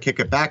before I kick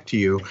it back to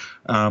you,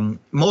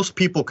 most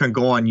people can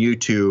go on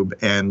YouTube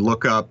and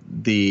look up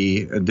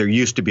there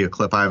used to be a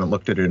clip, I haven't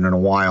looked at it in a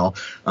while.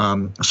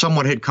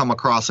 Someone had come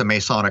across a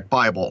Masonic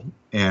Bible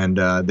and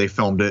they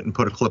filmed it and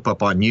put a clip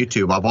up on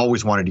YouTube. I've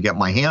always wanted to get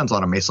my hands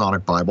on a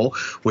Masonic Bible,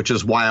 which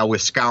is why I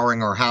was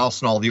scouring our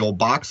house and all the old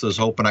boxes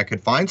hoping I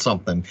could find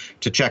something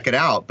to check it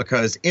out.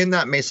 Because in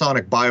that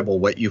Masonic Bible,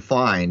 what you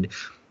find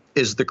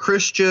is the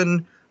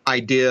Christian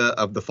idea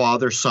of the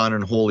Father, Son,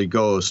 and Holy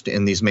Ghost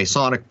in these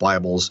Masonic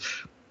Bibles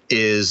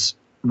is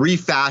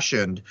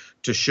refashioned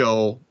to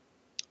show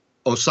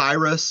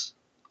Osiris,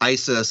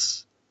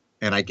 Isis,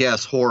 and I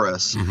guess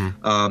Horus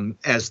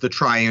as the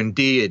triune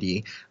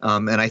deity.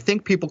 And I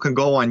think people can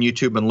go on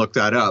YouTube and look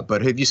that up.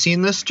 But have you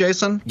seen this,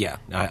 Jason? Yeah,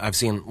 I've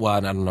seen, well, I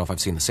don't know if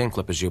I've seen the same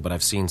clip as you, but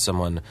I've seen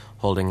someone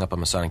holding up a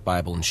Masonic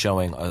Bible and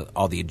showing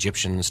all the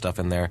Egyptian stuff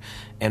in there.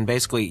 And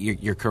basically,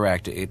 you're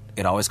correct.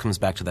 It always comes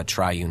back to that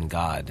triune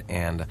God.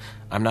 And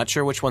I'm not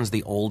sure which one's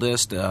the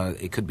oldest.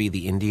 It could be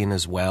the Indian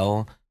as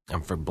well.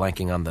 I'm for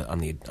blanking on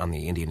the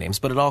Indian names,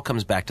 but it all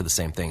comes back to the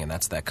same thing, and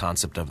that's that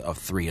concept of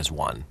three as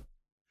one.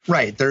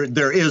 Right.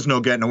 There is no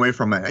getting away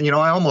from it.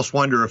 I almost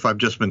wonder if I've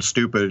just been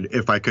stupid,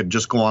 if I could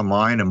just go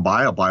online and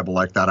buy a Bible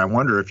like that. I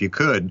wonder if you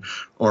could,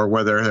 or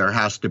whether there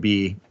has to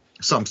be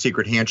some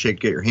secret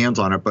handshake to get your hands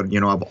on it. But,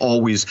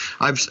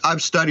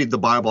 I've studied the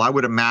Bible. I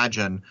would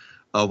imagine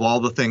of all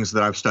the things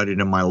that I've studied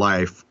in my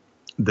life,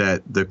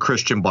 that the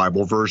Christian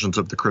Bible, versions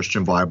of the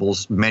Christian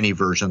Bibles, many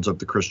versions of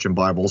the Christian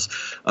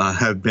Bibles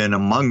have been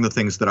among the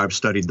things that I've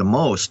studied the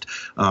most.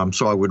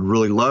 So I would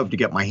really love to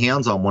get my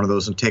hands on one of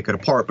those and take it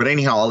apart. But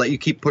anyhow, I'll let you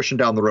keep pushing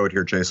down the road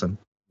here, Jason.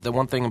 The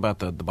one thing about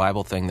the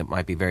Bible thing that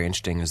might be very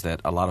interesting is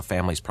that a lot of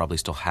families probably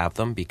still have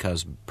them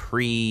because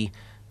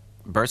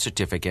pre-birth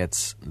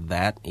certificates,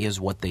 that is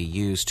what they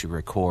use to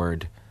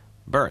record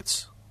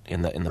births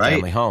in the right.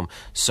 family home.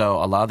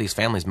 So a lot of these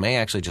families may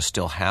actually just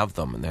still have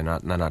them, and they're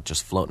not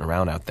just floating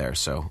around out there.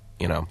 So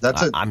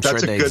I'm sure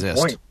they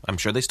exist. Point. I'm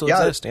sure they still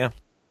exist. Yeah.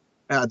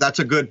 That's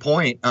a good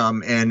point.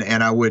 And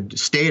I would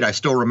state, I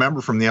still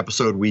remember from the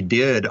episode we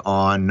did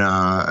on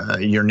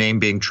your name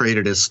being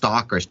traded as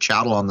stock or as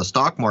chattel on the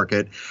stock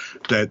market,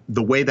 that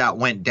the way that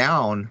went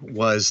down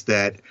was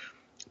that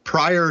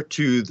prior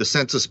to the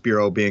Census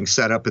Bureau being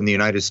set up in the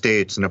United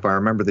States, and if I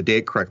remember the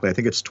date correctly, I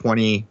think it's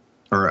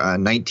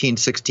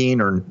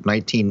 1916 or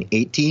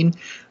 1918,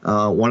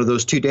 one of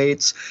those two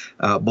dates.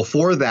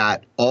 Before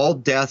that, all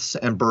deaths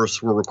and births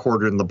were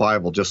recorded in the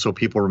Bible, just so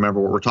people remember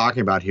what we're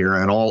talking about here.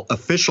 And all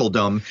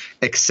officialdom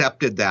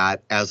accepted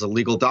that as a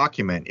legal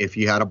document. If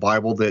you had a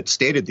Bible that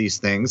stated these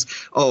things,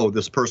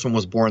 this person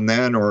was born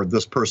then or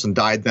this person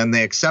died then,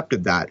 they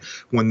accepted that.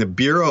 When the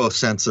Bureau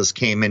census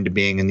came into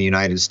being in the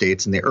United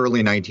States in the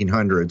early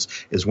 1900s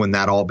is when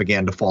that all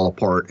began to fall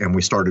apart and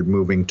we started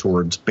moving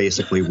towards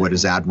basically what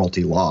is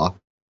admiralty law.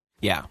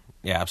 Yeah,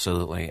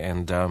 absolutely.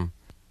 And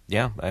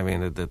I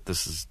mean, it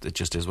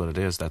just is what it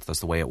is. That's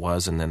the way it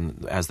was. And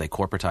then as they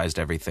corporatized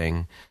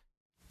everything,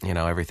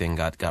 everything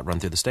got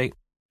run through the state.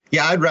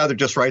 Yeah, I'd rather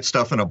just write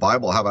stuff in a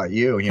Bible. How about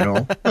you?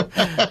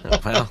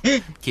 Well,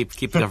 keep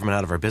the government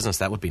out of our business.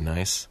 That would be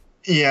nice.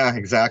 Yeah,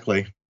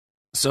 exactly.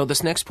 So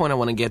this next point I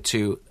want to get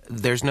to,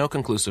 there's no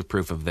conclusive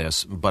proof of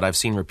this, but I've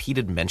seen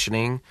repeated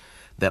mentioning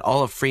that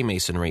all of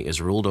Freemasonry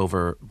is ruled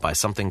over by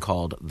something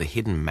called the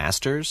Hidden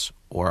Masters,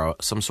 or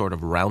some sort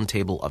of round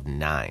table of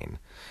 9.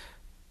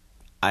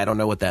 I don't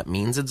know what that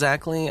means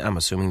exactly. I'm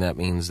assuming that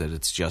means that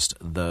it's just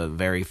the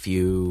very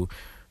few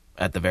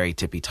at the very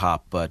tippy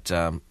top, but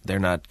they're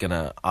not going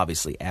to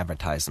obviously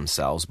advertise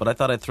themselves. But I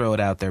thought I'd throw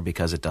it out there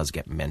because it does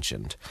get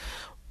mentioned.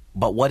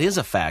 But what is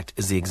a fact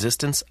is the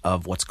existence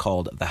of what's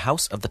called the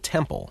House of the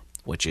Temple,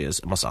 which is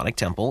a Masonic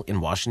temple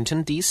in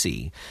Washington,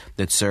 D.C.,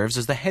 that serves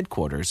as the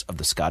headquarters of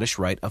the Scottish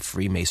Rite of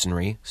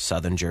Freemasonry,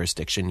 Southern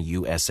Jurisdiction,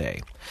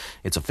 USA.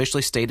 It's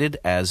officially stated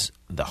as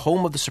the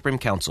home of the Supreme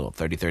Council,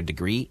 33rd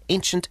degree,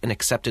 ancient and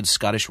accepted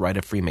Scottish Rite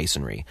of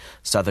Freemasonry,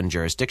 Southern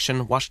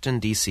Jurisdiction, Washington,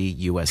 D.C.,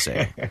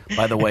 USA.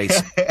 By the way,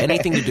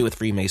 anything to do with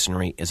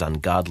Freemasonry is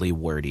ungodly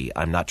wordy.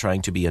 I'm not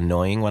trying to be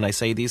annoying when I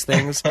say these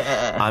things.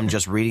 I'm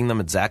just reading them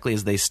exactly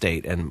as they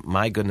state, and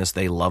my goodness,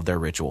 they love their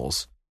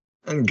rituals.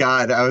 And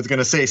God, I was going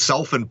to say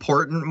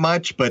self-important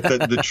much, but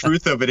the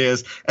truth of it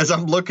is, as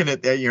I'm looking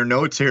at your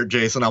notes here,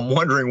 Jason, I'm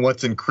wondering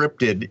what's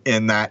encrypted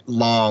in that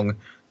long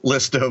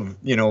list of,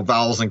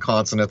 vowels and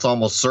consonants.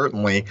 Almost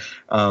certainly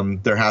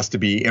there has to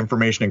be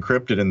information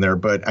encrypted in there.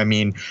 But I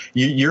mean,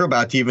 you're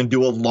about to even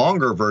do a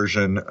longer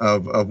version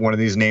of one of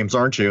these names,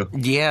 aren't you?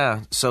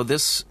 Yeah. So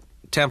this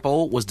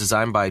temple was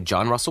designed by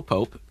John Russell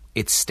Pope.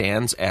 It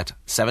stands at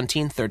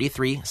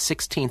 1733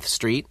 16th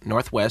Street,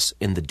 Northwest,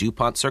 in the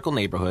DuPont Circle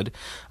neighborhood,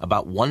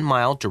 about 1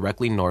 mile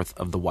directly north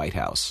of the White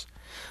House.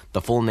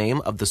 The full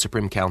name of the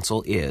Supreme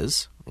Council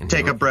is...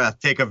 Take a breath.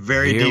 Take a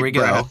very deep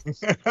breath.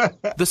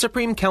 The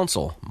Supreme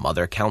Council,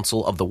 Mother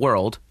Council of the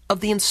World,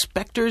 of the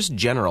Inspectors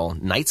General,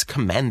 Knights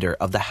Commander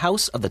of the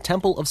House of the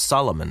Temple of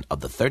Solomon, of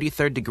the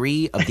 33rd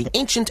degree of the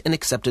ancient and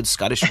accepted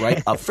Scottish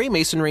Rite of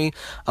Freemasonry,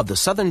 of the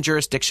Southern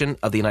Jurisdiction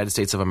of the United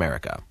States of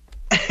America.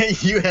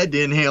 You had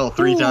to inhale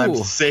 3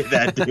 times to say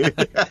that,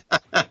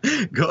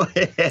 dude. Go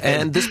ahead.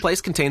 And this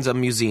place contains a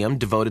museum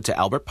devoted to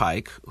Albert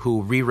Pike,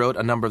 who rewrote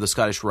a number of the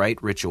Scottish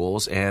Rite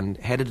rituals and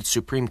headed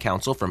Supreme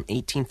Council from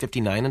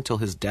 1859 until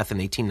his death in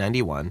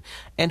 1891,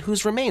 and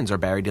whose remains are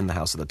buried in the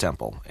House of the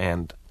Temple.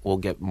 And we'll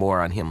get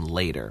more on him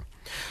later.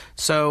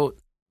 So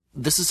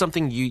this is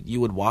something you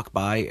would walk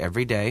by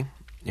every day.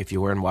 If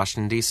you were in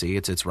Washington, D.C.,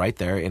 it's right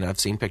there, and I've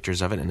seen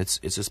pictures of it, and it's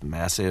this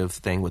massive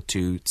thing with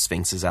 2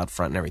 sphinxes out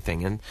front and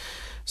everything. And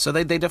so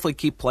they definitely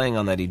keep playing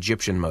on that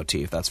Egyptian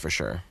motif, that's for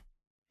sure.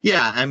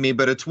 Yeah, I mean,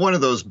 but it's one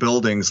of those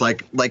buildings,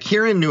 like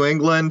here in New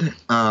England,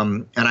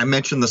 and I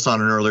mentioned this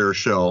on an earlier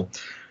show,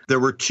 there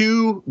were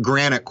 2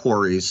 granite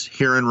quarries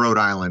here in Rhode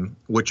Island,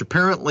 which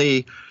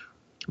apparently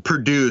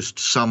produced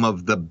some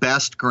of the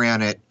best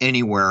granite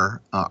anywhere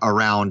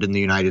around in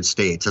the United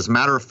States. As a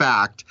matter of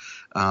fact,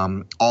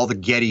 all the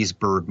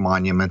Gettysburg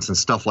monuments and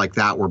stuff like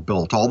that were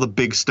built. All the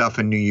big stuff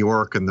in New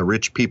York and the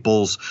rich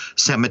people's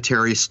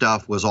cemetery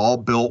stuff was all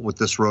built with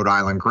this Rhode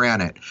Island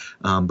granite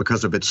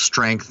because of its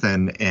strength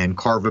and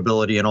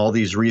carvability and all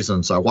these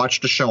reasons. I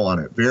watched a show on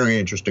it, very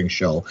interesting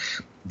show.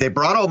 They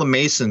brought all the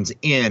masons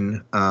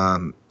in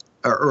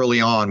early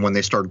on when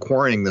they started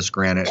quarrying this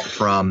granite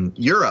from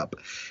Europe.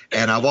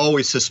 And I've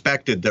always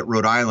suspected that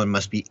Rhode Island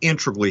must be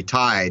integrally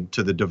tied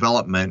to the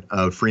development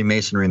of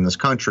Freemasonry in this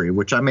country,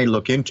 which I may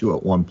look into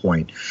at one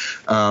point.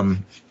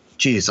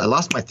 Geez, I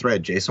lost my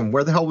thread, Jason.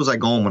 Where the hell was I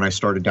going when I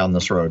started down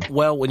this road?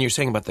 Well, when you're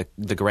saying about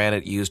the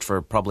granite used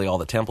for probably all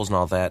the temples and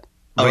all that,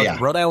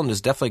 Rhode Island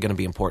is definitely going to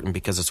be important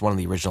because it's one of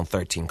the original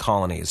 13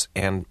 colonies.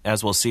 And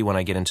as we'll see when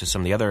I get into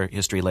some of the other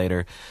history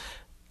later,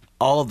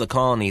 all of the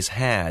colonies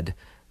had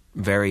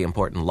very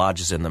important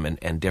lodges in them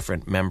and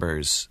different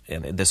members,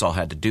 and this all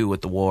had to do with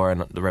the war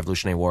and the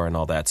Revolutionary War and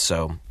all that.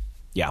 So,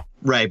 yeah.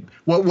 Right.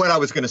 What I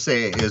was going to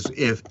say is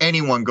if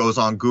anyone goes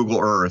on Google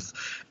Earth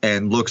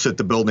and looks at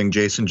the building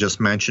Jason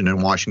just mentioned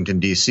in Washington,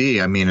 D.C.,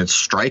 I mean, it's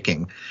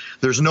striking.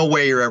 There's no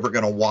way you're ever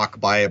going to walk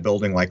by a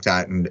building like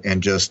that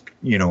and just,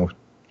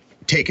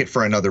 take it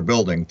for another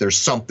building. There's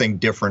something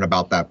different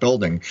about that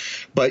building.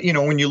 But,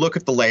 when you look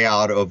at the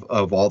layout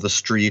of all the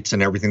streets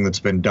and everything that's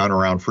been done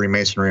around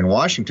Freemasonry in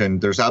Washington,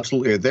 there's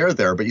absolutely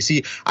there. But you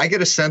see, I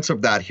get a sense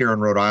of that here in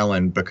Rhode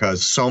Island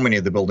because so many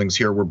of the buildings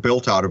here were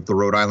built out of the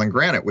Rhode Island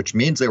granite, which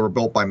means they were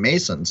built by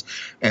Masons.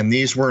 And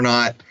these were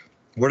not,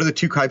 what are the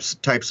 2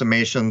 types of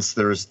Masons?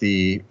 There's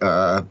the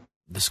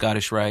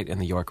Scottish Rite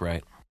and the York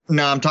Rite.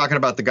 No, I'm talking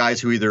about the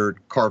guys who either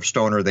carve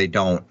stone or they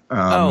don't.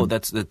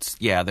 That's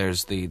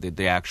there's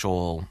the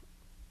actual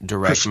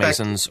direct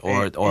Masons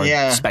or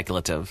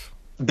speculative.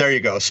 There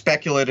you go.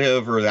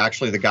 Speculative, or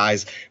actually the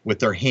guys with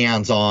their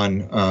hands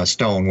on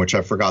stone, which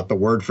I forgot the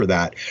word for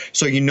that.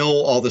 So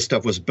all this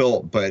stuff was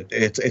built, but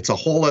it's a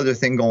whole other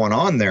thing going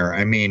on there.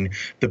 I mean,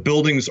 the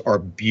buildings are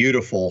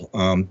beautiful.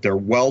 They're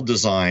well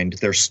designed.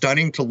 They're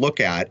stunning to look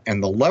at,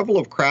 and the level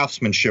of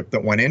craftsmanship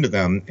that went into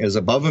them is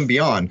above and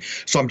beyond.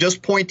 So I'm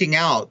just pointing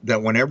out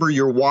that whenever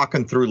you're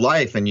walking through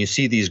life and you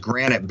see these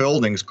granite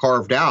buildings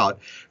carved out,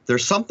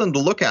 there's something to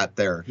look at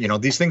there.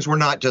 These things were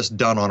not just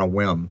done on a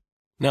whim.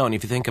 No, and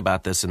if you think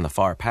about this in the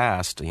far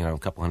past, a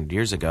couple hundred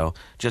years ago,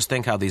 just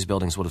think how these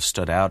buildings would have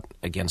stood out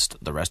against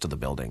the rest of the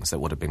buildings that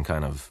would have been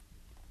kind of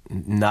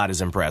not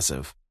as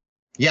impressive.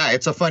 Yeah,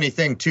 it's a funny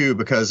thing, too,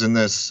 because in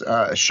this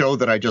show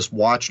that I just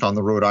watched on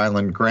the Rhode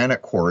Island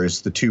granite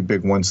quarries, the 2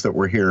 big ones that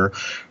were here,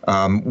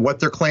 what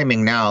they're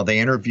claiming now, they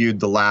interviewed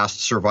the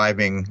last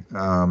surviving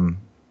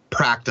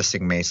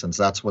practicing Masons.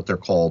 That's what they're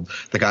called.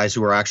 The guys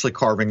who are actually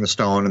carving the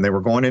stone, and they were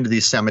going into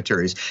these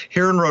cemeteries.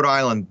 Here in Rhode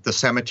Island, the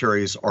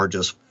cemeteries are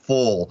just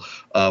full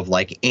of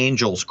like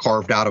angels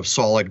carved out of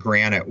solid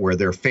granite where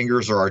their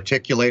fingers are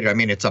articulated. I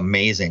mean, it's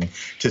amazing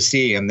to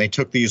see. And they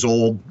took these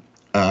old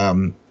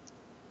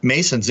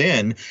Masons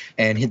in,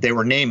 and they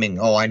were naming,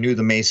 I knew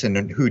the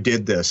Mason who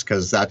did this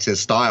because that's his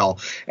style.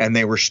 And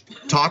they were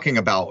talking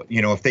about,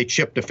 if they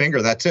chipped a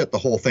finger, that's it. The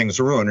whole thing's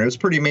ruined. It was a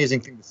pretty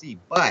amazing thing to see.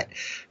 But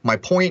my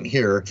point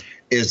here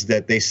is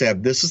that they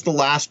said this is the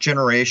last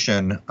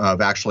generation of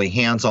actually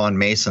hands-on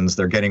Masons.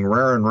 They're getting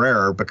rarer and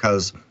rarer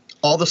because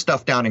all the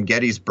stuff down in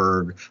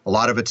Gettysburg, a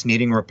lot of it's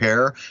needing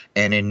repair.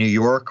 And in New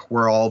York,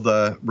 where all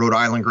the Rhode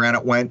Island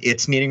granite went,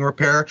 it's needing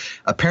repair.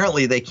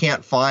 Apparently, they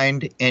can't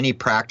find any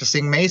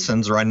practicing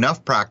masons or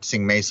enough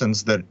practicing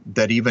masons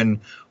that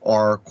even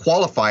are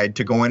qualified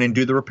to go in and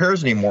do the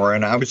repairs anymore.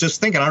 And I was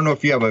just thinking, I don't know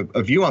if you have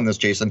a view on this,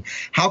 Jason.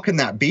 How can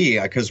that be?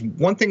 Because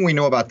one thing we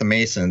know about the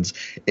Masons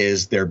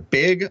is they're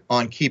big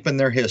on keeping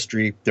their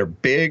history. They're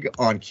big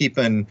on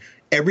keeping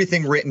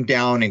everything written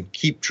down and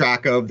keep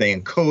track of. They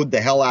encode the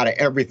hell out of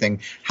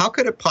everything. How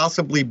could it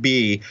possibly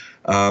be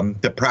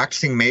that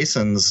practicing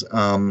Masons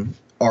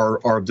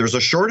are there's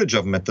a shortage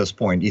of them at this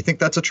point? Do you think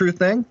that's a true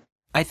thing?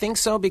 I think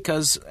so,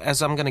 because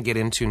as I'm going to get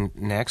into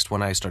next,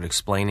 when I start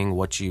explaining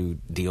what you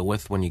deal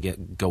with when you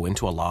go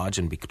into a lodge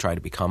and try to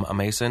become a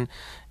Mason,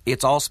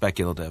 it's all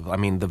speculative. I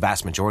mean, the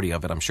vast majority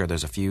of it, I'm sure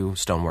there's a few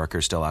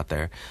stoneworkers still out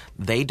there.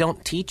 They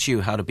don't teach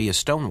you how to be a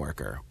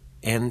stoneworker.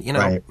 And,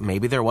 Right.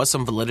 Maybe there was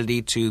some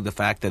validity to the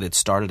fact that it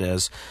started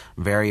as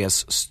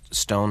various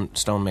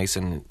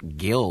stonemason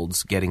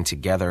guilds getting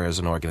together as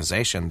an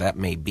organization. That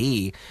may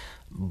be,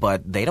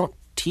 but they don't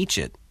teach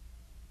it.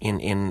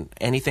 In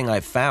anything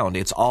I've found,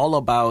 it's all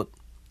about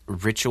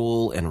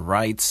ritual and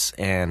rites,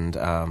 and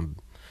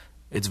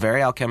it's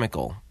very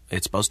alchemical.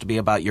 It's supposed to be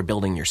about your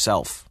building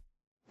yourself.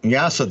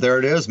 Yeah, so there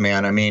it is,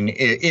 man. I mean,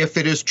 if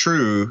it is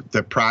true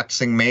that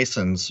practicing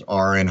Masons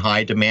are in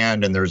high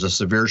demand and there's a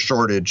severe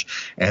shortage,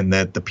 and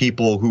that the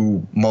people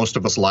who most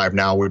of us alive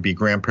now would be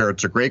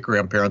grandparents or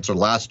great-grandparents or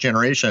last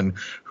generation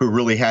who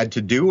really had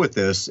to do with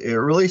this, it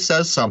really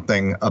says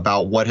something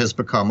about what has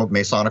become of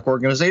Masonic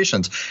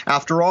organizations.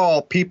 After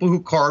all, people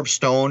who carved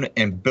stone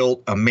and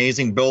built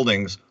amazing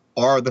buildings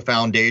are the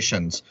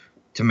foundations,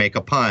 to make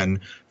a pun,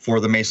 for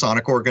the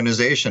Masonic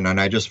organization. And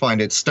I just find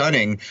it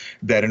stunning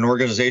that an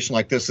organization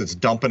like this that's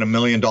dumping $1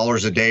 million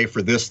a day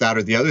for this, that,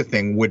 or the other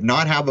thing would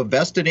not have a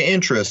vested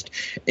interest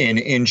in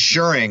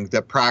ensuring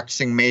that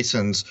practicing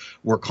Masons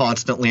were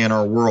constantly in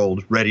our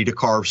world, ready to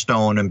carve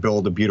stone and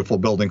build a beautiful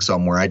building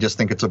somewhere. I just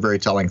think it's a very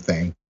telling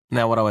thing.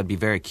 Now, what I would be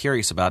very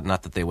curious about,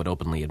 not that they would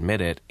openly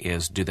admit it,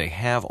 is do they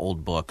have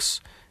old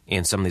books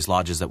in some of these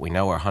lodges that we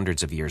know are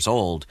hundreds of years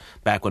old,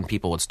 back when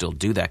people would still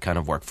do that kind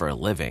of work for a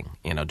living?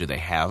 Do they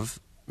have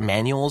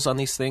manuals on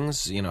these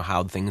things,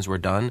 how things were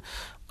done?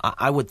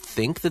 I would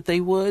think that they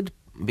would,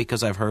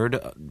 because I've heard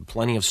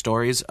plenty of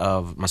stories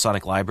of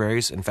Masonic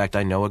libraries. In fact,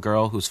 I know a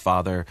girl whose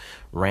father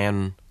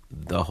ran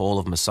the whole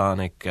of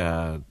Masonic,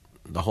 the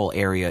whole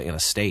area in a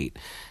state.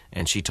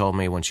 And she told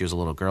me when she was a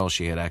little girl,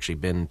 she had actually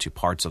been to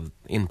parts of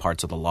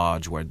the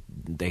lodge where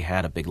they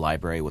had a big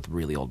library with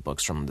really old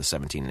books from the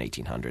 17 and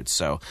 1800s.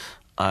 So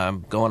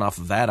going off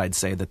of that, I'd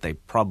say that they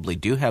probably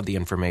do have the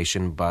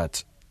information,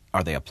 but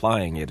are they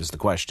applying it is the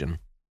question.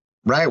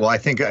 Right. Well, I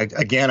think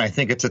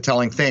it's a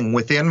telling thing.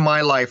 Within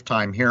my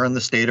lifetime here in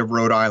the state of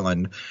Rhode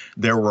Island,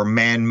 there were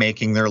men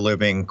making their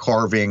living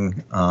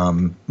carving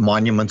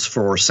monuments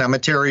for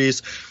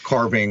cemeteries,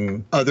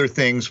 carving other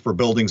things for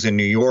buildings in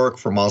New York,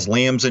 for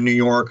mausoleums in New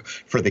York,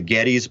 for the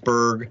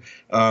Gettysburg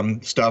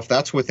stuff.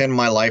 That's within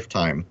my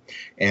lifetime.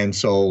 And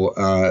so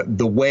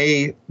the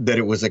way that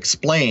it was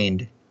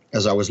explained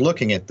as I was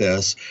looking at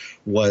this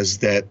was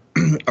that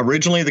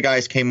originally the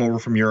guys came over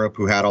from Europe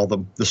who had all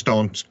the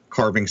stone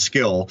carving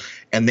skill,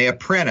 and they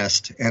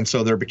apprenticed. And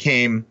so there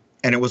became,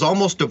 and it was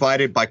almost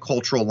divided by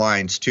cultural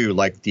lines too.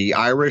 Like the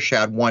Irish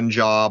had one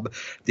job,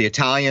 the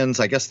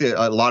Italians, I guess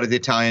a lot of the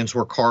Italians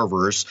were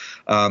carvers,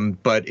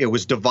 but it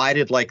was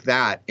divided like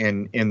that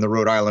in the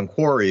Rhode Island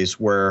quarries,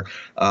 where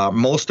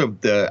most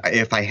of the,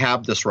 if I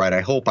have this right,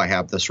 I hope I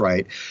have this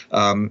right,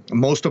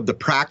 most of the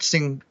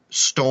practicing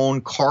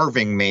stone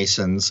carving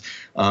masons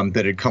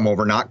that had come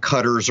over, not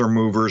cutters or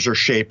movers or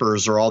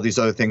shapers or all these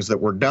other things that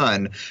were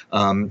done,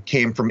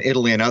 came from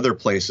Italy and other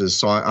places.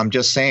 So I'm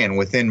just saying,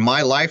 within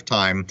my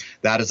lifetime,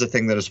 that is a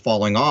thing that is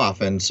falling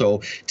off. And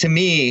so to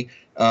me,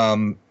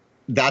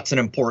 that's an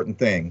important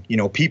thing.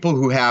 People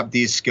who have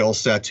these skill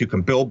sets, who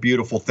can build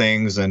beautiful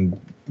things and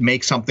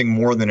make something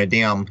more than a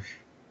damn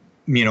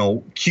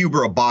cube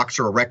or a box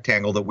or a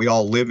rectangle that we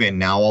all live in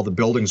now, all the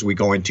buildings we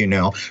go into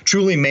now,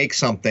 truly make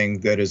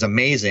something that is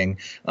amazing.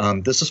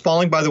 This is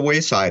falling by the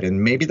wayside,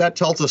 and maybe that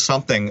tells us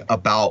something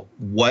about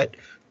what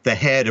the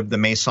head of the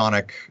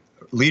Masonic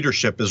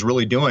leadership is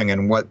really doing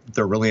and what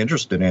they're really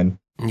interested in.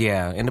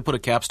 Yeah, and to put a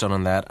capstone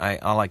on that,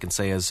 all I can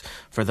say is,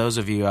 for those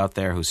of you out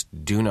there who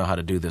do know how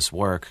to do this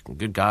work,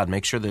 good God,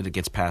 make sure that it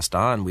gets passed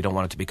on. We don't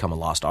want it to become a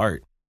lost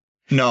art.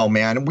 No,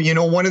 man.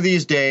 One of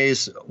these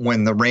days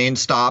when the rain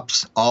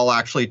stops, I'll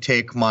actually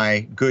take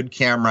my good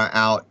camera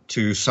out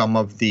to some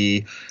of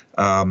the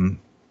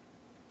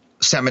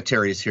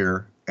cemeteries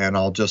here, and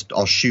I'll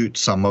shoot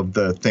some of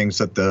the things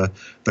that the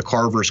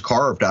carvers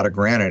carved out of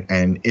granite.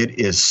 And it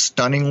is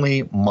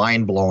stunningly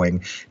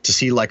mind-blowing to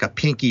see like a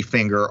pinky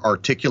finger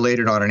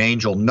articulated on an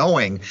angel,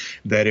 knowing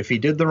that if he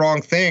did the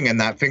wrong thing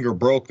and that finger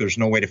broke, there's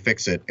no way to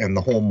fix it, and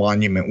the whole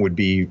monument would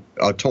be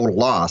a total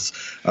loss.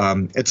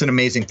 It's an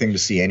amazing thing to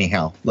see.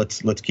 Anyhow,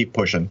 let's keep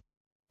pushing.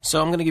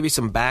 So I'm going to give you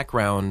some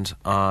background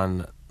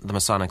on the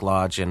Masonic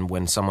Lodge and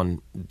when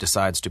someone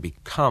decides to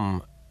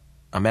become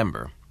a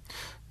member.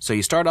 So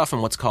you start off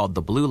in what's called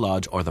the Blue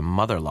Lodge or the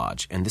Mother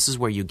Lodge, and this is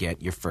where you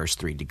get your first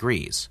 3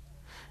 degrees.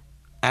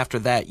 After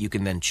that, you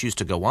can then choose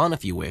to go on,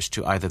 if you wish,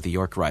 to either the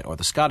York Rite or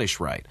the Scottish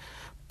Rite.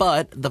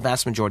 But the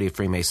vast majority of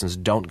Freemasons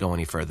don't go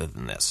any further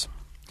than this.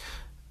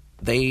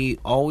 They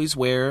always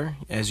wear,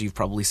 as you've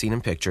probably seen in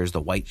pictures, the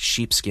white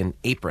sheepskin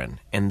apron,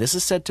 and this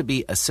is said to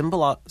be a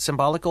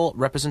symbolical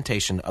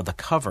representation of the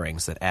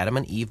coverings that Adam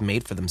and Eve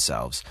made for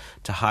themselves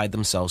to hide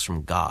themselves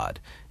from God,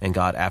 and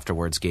God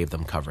afterwards gave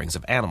them coverings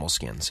of animal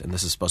skins, and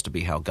this is supposed to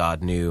be how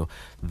God knew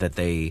that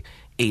they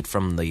ate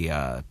from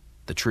the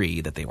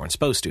tree that they weren't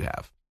supposed to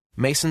have.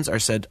 Masons are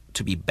said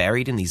to be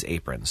buried in these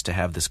aprons to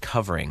have this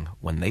covering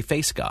when they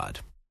face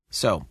God.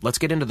 So, let's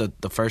get into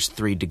the first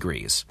 3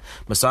 degrees.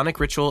 Masonic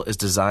ritual is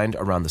designed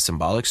around the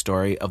symbolic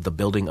story of the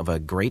building of a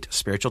great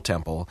spiritual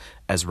temple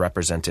as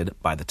represented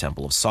by the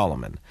Temple of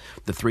Solomon.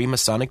 The 3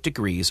 Masonic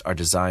degrees are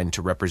designed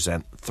to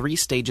represent 3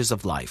 stages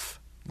of life: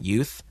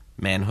 youth,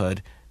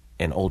 manhood,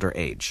 and older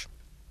age.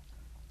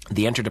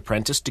 The Entered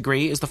Apprentice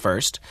degree is the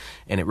first,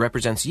 and it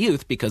represents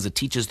youth because it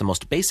teaches the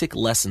most basic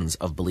lessons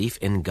of belief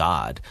in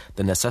God,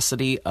 the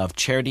necessity of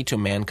charity to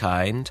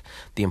mankind,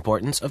 the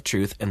importance of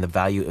truth, and the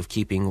value of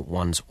keeping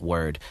one's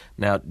word.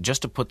 Now,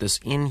 just to put this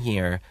in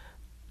here,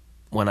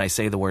 when I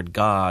say the word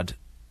God,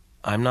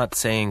 I'm not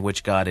saying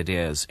which God it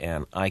is,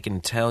 and I can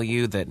tell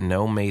you that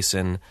no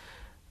Mason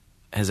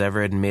has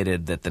ever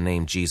admitted that the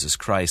name Jesus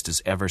Christ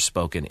is ever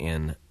spoken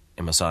in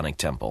a Masonic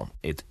temple.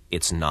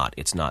 It's not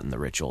in the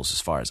rituals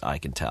as far as I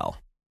can tell.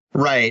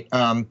 Right.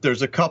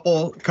 There's a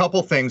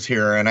couple things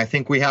here, and I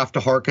think we have to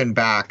hearken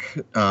back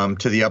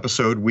to the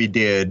episode we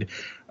did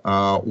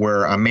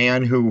where a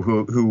man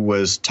who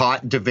was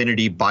taught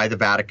divinity by the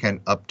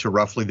Vatican up to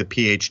roughly the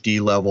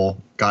PhD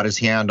level got his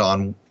hand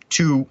on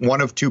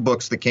one of 2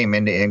 books that came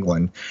into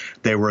England.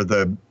 They were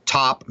the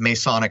top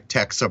Masonic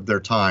texts of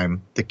their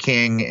time. The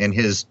king and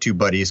his 2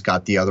 buddies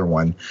got the other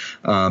one.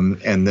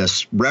 And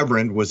this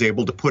reverend was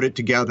able to put it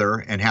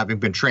together, and having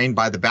been trained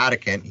by the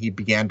Vatican, he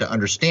began to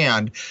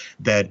understand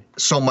that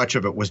so much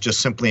of it was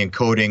just simply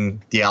encoding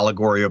the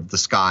allegory of the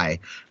sky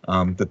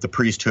that the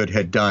priesthood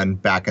had done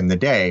back in the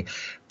day.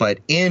 But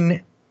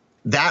in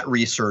that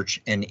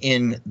research and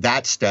in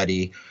that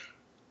study,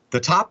 the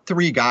top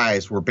 3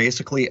 guys were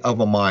basically of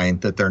a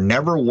mind that there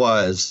never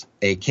was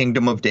a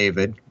Kingdom of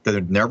David, that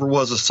there never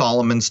was a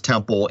Solomon's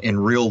Temple in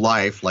real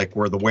life, like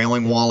where the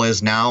Wailing Wall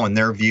is now. In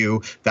their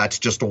view, that's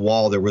just a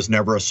wall. There was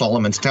never a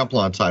Solomon's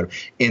Temple outside.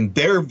 In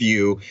their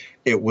view,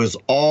 it was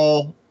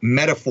all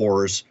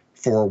metaphors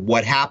for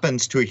what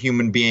happens to a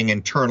human being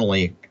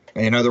internally.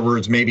 In other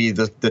words, maybe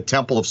the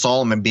Temple of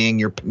Solomon being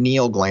your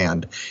pineal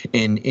gland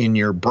in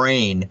your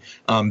brain,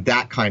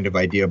 that kind of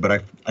idea.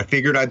 But I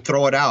figured I'd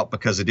throw it out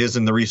because it is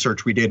in the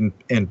research we did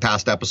in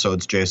past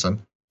episodes,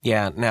 Jason.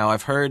 Yeah, now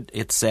I've heard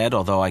it said,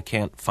 although I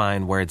can't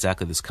find where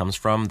exactly this comes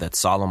from, that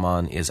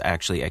Solomon is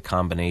actually a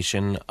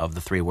combination of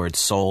the 3 words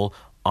Sol,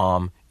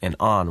 Om, and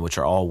On, which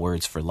are all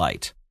words for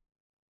light.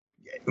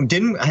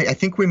 I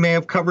think we may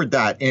have covered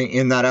that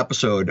in that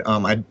episode.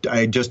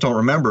 I just don't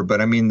remember. But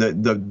I mean,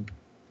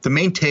 the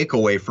main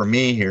takeaway for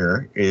me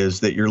here is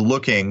that you're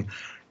looking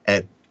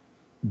at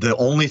the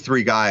only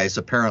 3 guys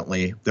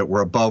apparently that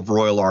were above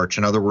Royal Arch.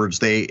 In other words,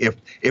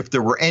 if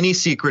there were any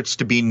secrets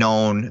to be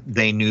known,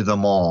 they knew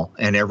them all,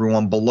 and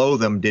everyone below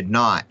them did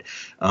not.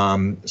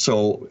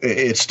 So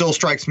it still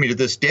strikes me to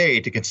this day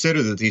to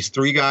consider that these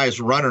 3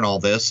 guys running all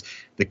this,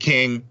 the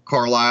king,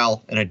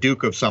 Carlisle, and a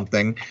duke of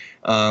something,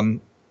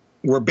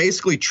 were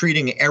basically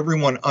treating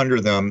everyone under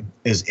them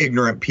as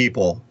ignorant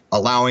people,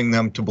 allowing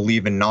them to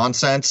believe in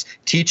nonsense,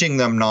 teaching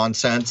them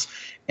nonsense,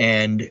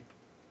 and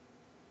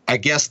I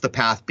guess the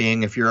path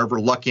being, if you're ever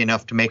lucky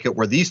enough to make it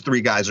where these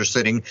 3 guys are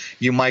sitting,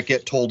 you might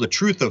get told a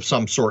truth of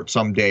some sort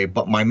someday.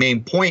 But my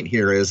main point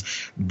here is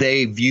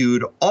they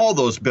viewed all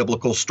those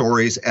biblical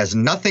stories as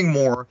nothing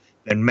more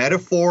than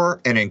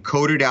metaphor and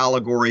encoded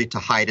allegory to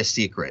hide a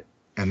secret.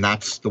 And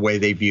that's the way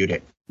they viewed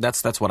it.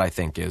 That's what I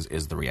think is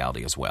the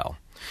reality as well.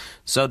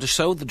 So to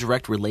show the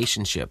direct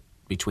relationship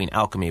between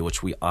alchemy,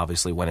 which we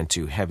obviously went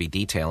into heavy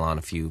detail on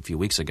a few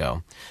weeks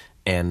ago,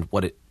 and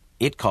what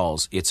it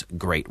calls its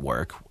great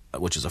work,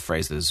 which is a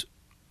phrase that is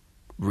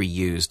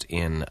reused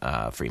in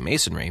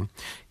Freemasonry,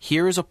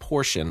 here is a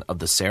portion of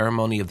the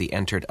ceremony of the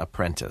entered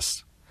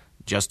apprentice,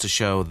 just to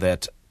show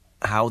that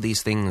how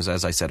these things,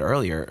 as I said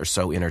earlier, are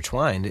so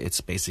intertwined.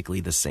 It's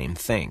basically the same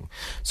thing.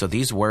 So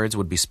these words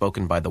would be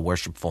spoken by the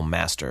worshipful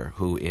master,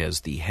 who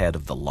is the head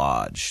of the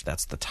lodge.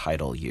 That's the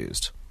title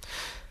used.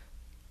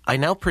 I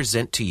now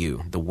present to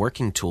you the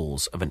working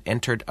tools of an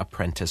entered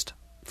apprentice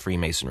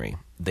Freemasonry.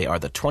 They are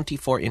the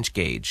 24-inch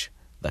gauge,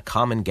 the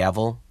common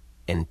gavel,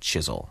 and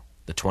chisel.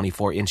 The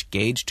 24-inch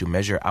gauge to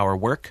measure our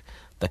work,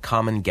 the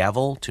common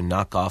gavel to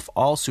knock off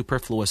all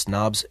superfluous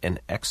knobs and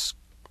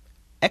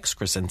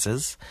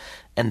excrescences,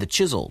 and the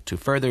chisel to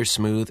further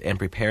smooth and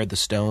prepare the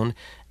stone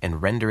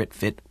and render it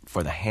fit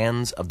for the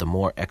hands of the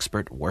more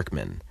expert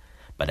workmen.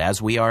 But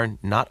as we are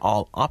not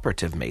all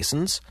operative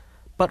masons,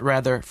 but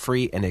rather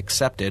free and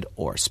accepted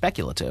or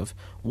speculative,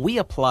 we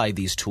apply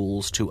these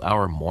tools to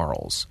our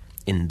morals.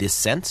 In this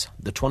sense,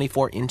 the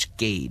 24-inch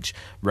gauge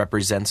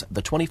represents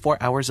the 24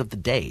 hours of the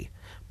day,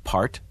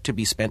 part to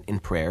be spent in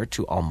prayer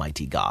to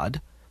Almighty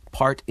God,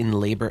 part in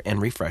labor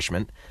and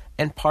refreshment,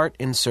 and part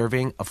in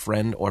serving a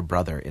friend or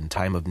brother in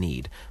time of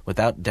need,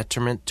 without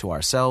detriment to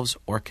ourselves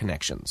or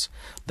connections.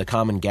 The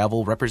common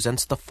gavel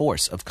represents the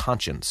force of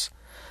conscience,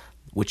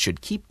 which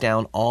should keep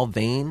down all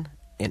vain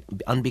and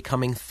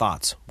unbecoming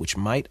thoughts which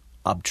might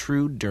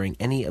obtrude during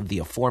any of the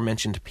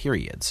aforementioned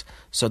periods,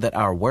 so that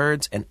our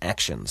words and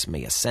actions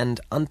may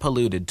ascend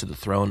unpolluted to the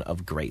throne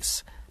of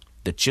grace.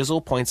 The chisel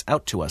points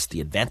out to us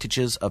the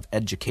advantages of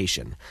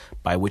education,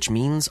 by which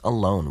means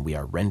alone we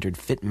are rendered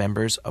fit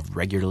members of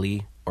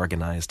regularly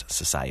organized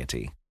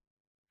society.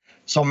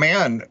 So,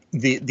 man,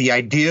 the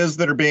ideas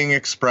that are being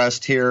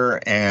expressed here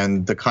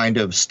and the kind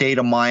of state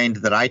of mind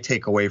that I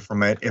take away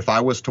from it, if I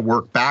was to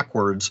work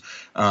backwards,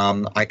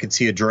 I could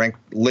see a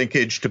direct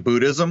linkage to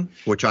Buddhism,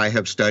 which I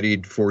have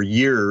studied for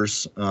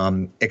years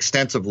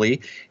extensively,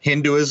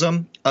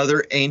 Hinduism,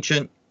 other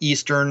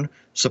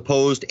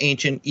supposed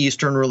ancient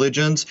Eastern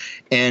religions,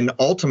 and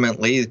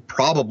ultimately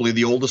probably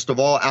the oldest of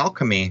all,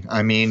 alchemy.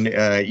 I mean,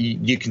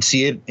 you can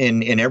see it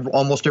in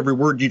almost every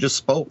word you just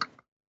spoke.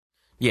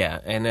 Yeah,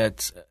 and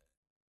it's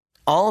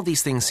all of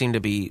these things seem to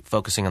be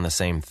focusing on the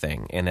same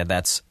thing, and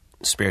that's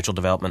spiritual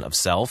development of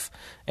self,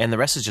 and the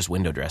rest is just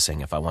window dressing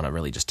if I want to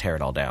really just tear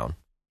it all down.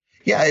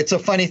 Yeah, it's a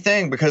funny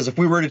thing because if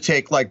we were to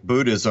take like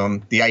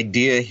Buddhism, the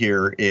idea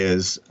here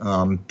is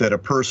that a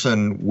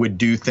person would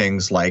do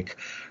things like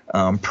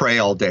pray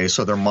all day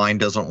so their mind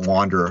doesn't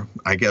wander.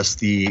 I guess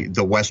the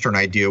Western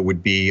idea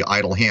would be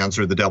idle hands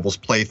are the devil's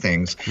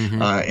playthings.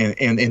 Mm-hmm.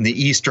 And in the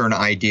Eastern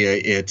idea,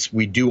 it's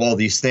we do all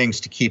these things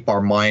to keep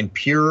our mind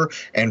pure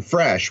and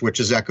fresh, which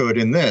is echoed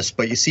in this.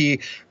 But you see,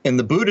 in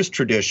the Buddhist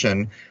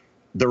tradition,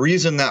 the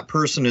reason that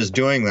person is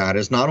doing that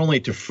is not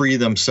only to free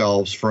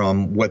themselves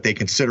from what they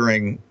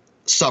considering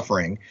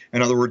suffering.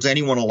 In other words,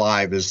 anyone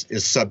alive is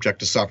subject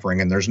to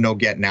suffering, and there's no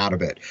getting out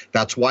of it.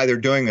 That's why they're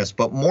doing this.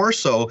 But more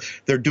so,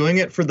 they're doing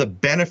it for the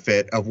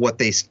benefit of what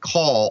they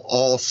call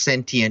all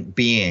sentient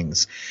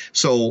beings.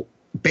 So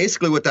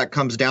basically what that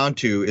comes down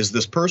to is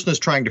this person is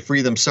trying to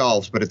free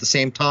themselves, but at the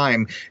same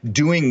time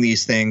doing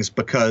these things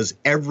because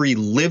every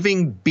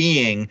living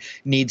being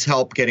needs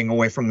help getting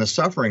away from the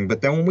suffering.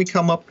 But then when we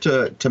come up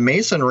to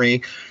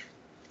Masonry,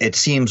 it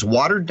seems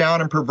watered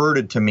down and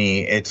perverted to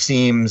me. It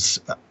seems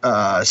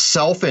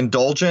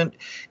self-indulgent.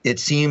 It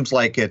seems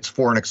like it's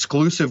for an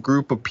exclusive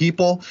group of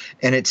people.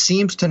 And it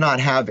seems to not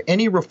have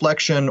any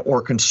reflection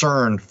or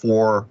concern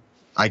for,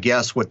 I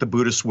guess, what the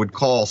Buddhists would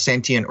call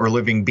sentient or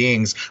living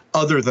beings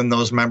other than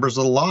those members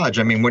of the lodge.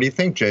 I mean, what do you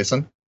think,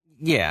 Jason?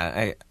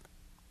 Yeah,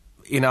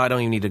 I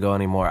don't even need to go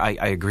anymore. I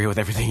agree with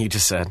everything you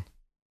just said.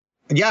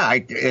 Yeah,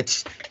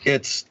 it's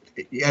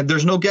and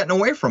there's no getting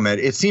away from it.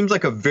 It seems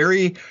like a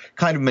very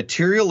kind of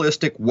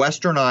materialistic,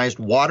 westernized,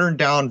 watered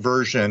down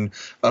version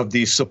of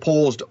these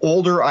supposed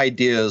older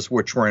ideas,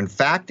 which were in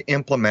fact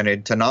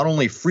implemented to not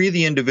only free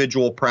the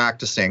individual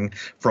practicing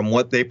from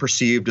what they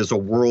perceived as a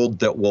world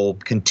that will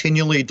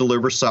continually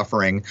deliver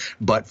suffering,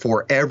 but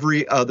for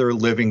every other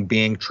living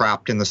being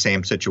trapped in the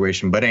same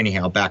situation. But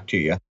anyhow, back to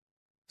you.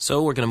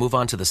 So we're going to move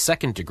on to the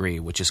second degree,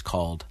 which is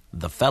called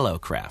the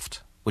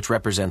Fellowcraft, which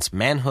represents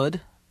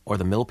manhood, or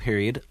the middle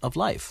period of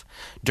life.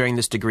 During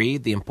this degree,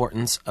 the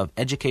importance of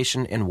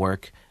education and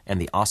work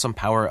and the awesome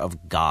power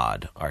of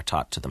God are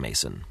taught to the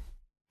Mason.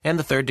 And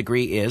the third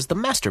degree is the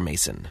Master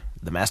Mason.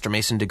 The Master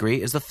Mason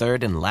degree is the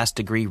third and last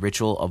degree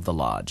ritual of the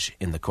lodge.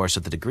 In the course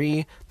of the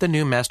degree, the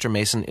new Master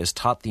Mason is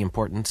taught the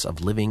importance of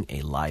living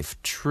a life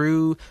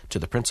true to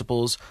the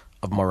principles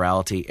of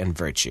morality and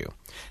virtue.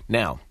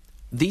 Now,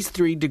 these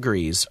three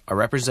degrees are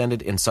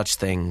represented in such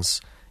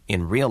things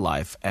in real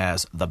life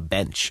as the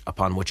bench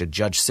upon which a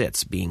judge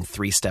sits, being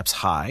 3 steps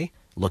high,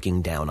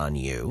 looking down on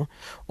you,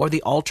 or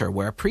the altar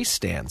where a priest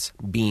stands,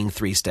 being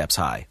 3 steps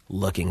high,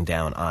 looking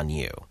down on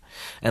you.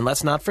 And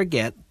let's not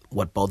forget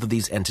what both of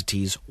these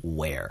entities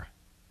wear.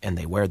 And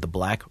they wear the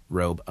black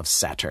robe of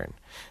Saturn,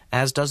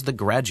 as does the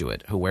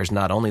graduate, who wears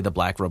not only the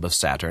black robe of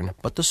Saturn,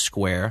 but the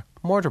square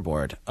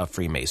mortarboard of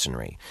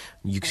Freemasonry.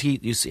 You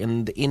see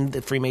in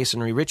the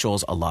Freemasonry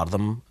rituals, a lot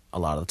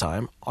of the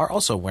time, are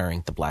also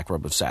wearing the black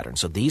robe of Saturn.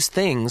 So these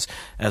things,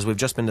 as we've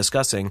just been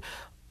discussing,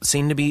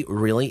 seem to be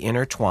really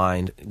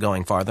intertwined,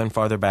 going farther and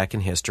farther back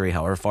in history,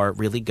 however far it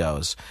really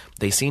goes.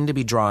 They seem to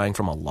be drawing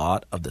from a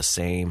lot of the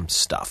same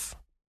stuff.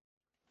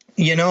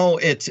 You know,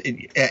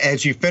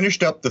 as you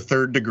finished up the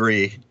third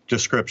degree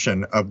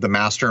description of the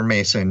Master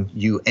Mason,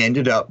 you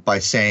ended up by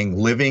saying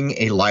living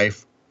a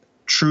life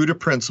true to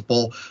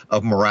principle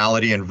of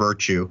morality and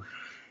virtue.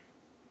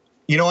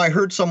 You know, I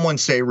heard someone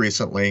say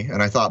recently,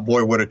 and I thought,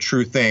 boy, what a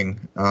true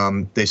thing.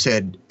 They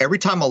said, every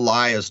time a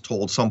lie is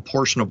told, some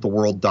portion of the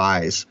world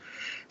dies.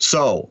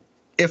 So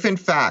if, in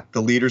fact,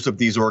 the leaders of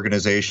these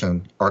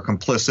organizations are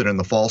complicit in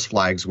the false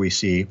flags we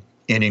see,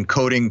 in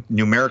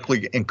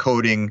numerically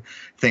encoding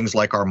things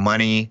like our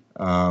money,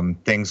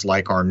 things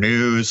like our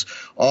news,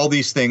 all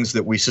these things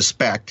that we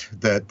suspect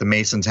that the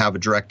Masons have a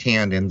direct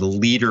hand in the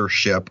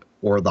leadership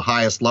or the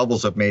highest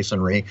levels of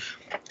Masonry,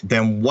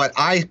 then what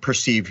I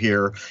perceive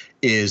here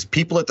is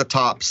people at the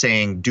top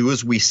saying, do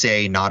as we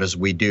say, not as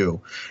we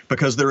do.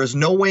 Because there is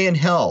no way in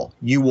hell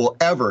you will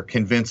ever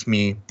convince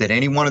me that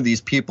any one of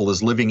these people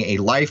is living a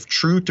life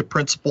true to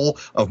principle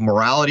of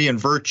morality and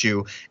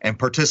virtue and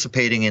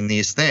participating in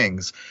these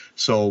things.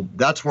 So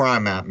that's where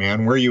I'm at,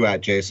 man. Where are you at,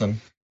 Jason?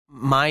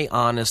 My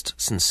honest,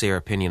 sincere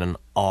opinion on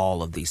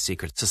all of these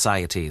secret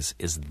societies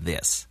is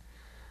this.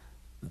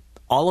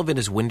 All of it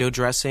is window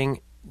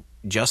dressing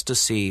just to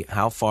see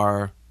how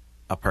far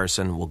a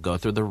person will go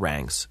through the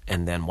ranks,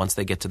 and then once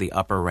they get to the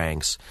upper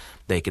ranks,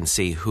 they can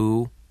see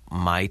who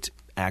might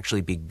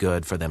actually be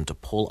good for them to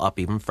pull up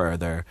even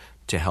further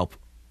to help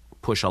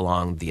push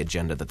along the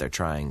agenda that they're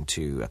trying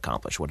to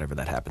accomplish, whatever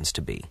that happens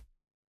to be.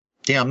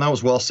 Damn, that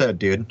was well said,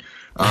 dude.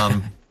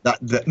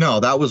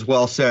 That was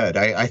well said.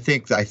 I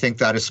think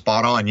that is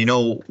spot on. You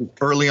know,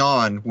 early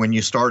on when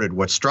you started,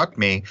 what struck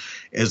me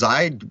is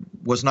I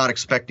was not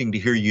expecting to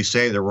hear you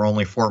say there were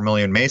only 4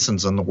 million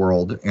Masons in the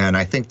world, and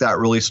I think that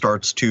really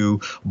starts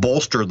to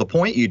bolster the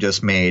point you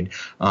just made.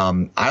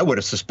 I would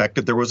have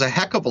suspected there was a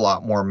heck of a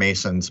lot more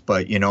Masons,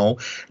 but you know,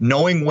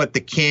 knowing what the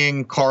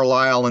King,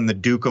 Carlisle, and the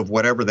Duke of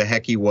whatever the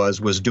heck he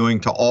was doing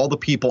to all the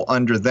people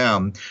under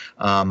them,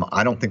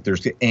 I don't think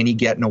there's any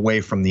getting away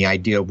from the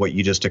idea of what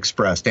you just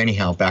expressed.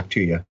 Anyhow, back to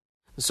you.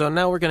 So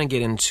now we're going to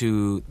get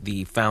into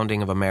the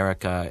founding of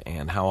America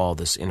and how all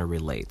this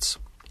interrelates.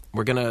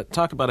 We're going to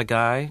talk about a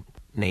guy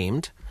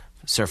named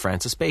Sir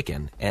Francis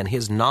Bacon, and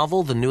his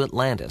novel The New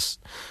Atlantis,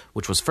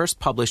 which was first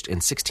published in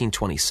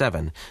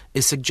 1627,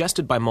 is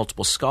suggested by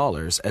multiple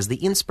scholars as the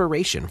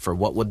inspiration for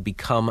what would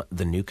become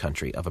the new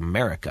country of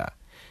America.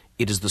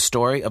 It is the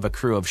story of a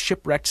crew of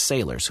shipwrecked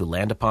sailors who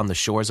land upon the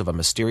shores of a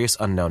mysterious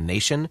unknown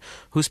nation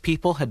whose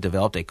people had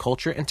developed a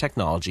culture and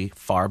technology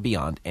far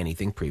beyond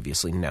anything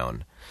previously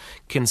known.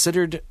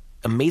 Considered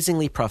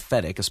amazingly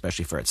prophetic,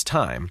 especially for its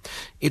time,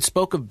 it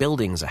spoke of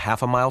buildings a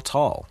half a mile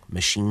tall,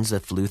 machines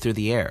that flew through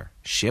the air,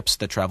 ships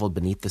that traveled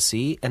beneath the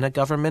sea, and a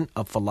government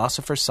of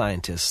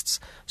philosopher-scientists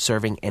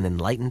serving an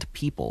enlightened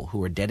people who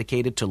were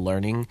dedicated to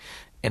learning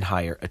and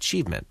higher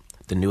achievement.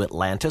 The New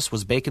Atlantis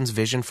was Bacon's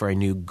vision for a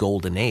new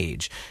golden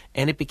age,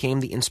 and it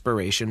became the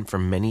inspiration for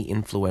many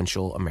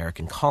influential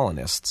American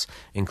colonists,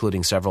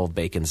 including several of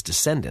Bacon's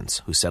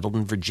descendants who settled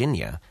in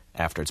Virginia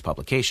after its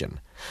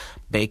publication.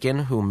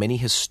 Bacon, whom many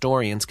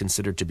historians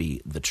consider to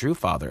be the true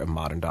father of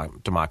modern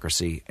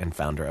democracy and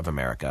founder of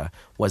America,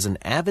 was an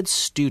avid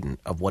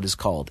student of what is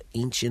called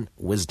ancient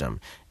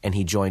wisdom, and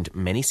he joined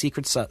many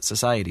secret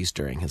societies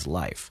during his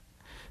life.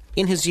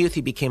 In his youth,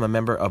 he became a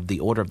member of the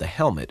Order of the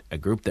Helmet, a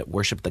group that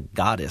worshipped the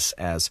goddess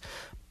as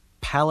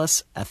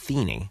Pallas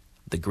Athene,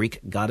 the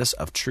Greek goddess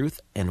of truth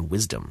and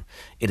wisdom.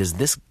 It is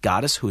this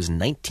goddess, whose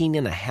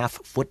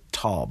 19.5-foot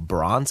tall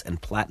bronze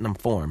and platinum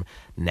form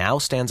now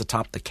stands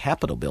atop the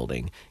Capitol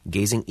building,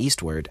 gazing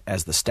eastward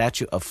as the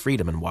Statue of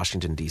Freedom in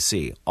Washington,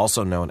 D.C.,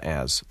 also known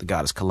as the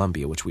goddess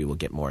Columbia, which we will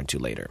get more into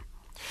later.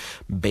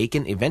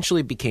 Bacon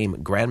eventually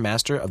became Grand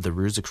Master of the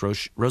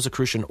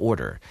Rosicrucian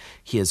Order.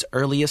 His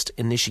earliest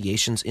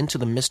initiations into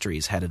the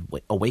mysteries had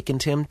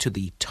awakened him to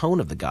the tone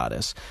of the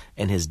goddess,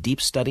 and his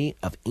deep study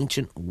of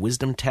ancient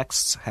wisdom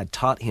texts had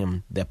taught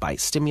him that by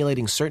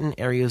stimulating certain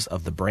areas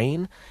of the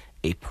brain,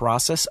 a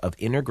process of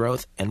inner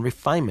growth and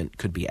refinement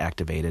could be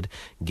activated,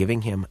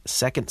 giving him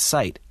second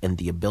sight and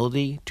the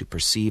ability to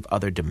perceive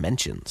other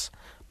dimensions.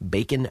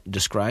 Bacon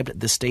described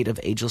this state of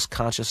ageless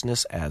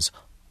consciousness as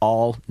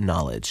all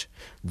knowledge.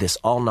 This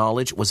all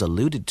knowledge was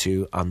alluded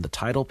to on the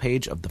title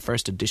page of the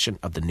first edition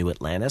of The New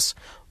Atlantis,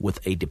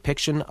 with a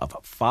depiction of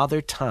Father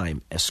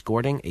Time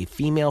escorting a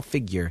female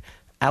figure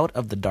out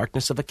of the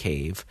darkness of a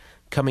cave,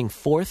 coming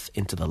forth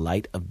into the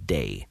light of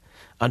day.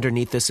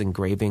 Underneath this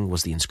engraving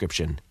was the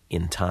inscription,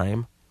 "In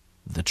time,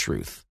 the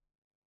truth."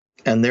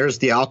 And there's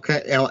the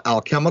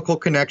alchemical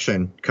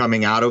connection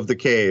coming out of the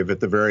cave at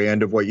the very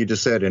end of what you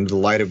just said, into the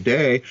light of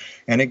day.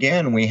 And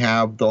again, we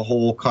have the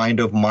whole kind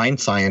of mind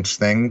science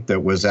thing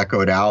that was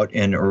echoed out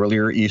in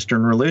earlier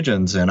Eastern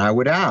religions. And I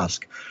would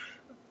ask,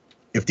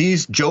 if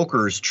these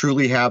jokers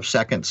truly have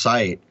second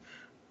sight,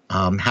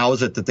 how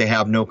is it that they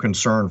have no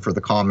concern for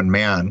the common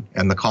man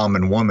and the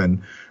common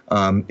woman?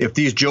 If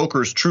these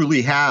jokers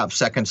truly have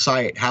second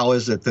sight, how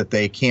is it that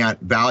they can't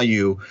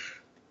value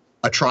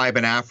a tribe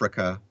in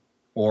Africa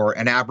or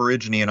an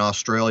Aborigine in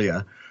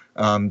Australia?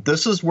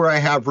 This is where I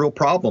have real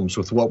problems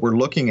with what we're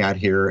looking at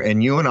here.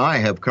 And you and I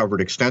have covered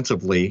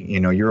extensively.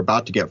 You know, you're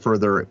about to get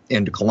further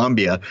into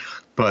Colombia,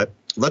 but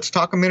let's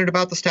talk a minute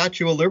about the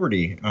Statue of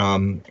Liberty.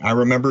 I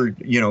remember,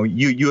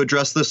 you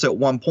addressed this at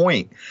one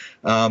point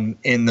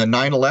in the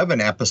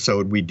 9/11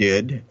 episode we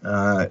did.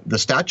 The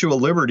Statue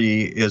of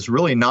Liberty is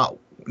really not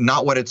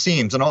what it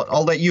seems. And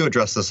I'll let you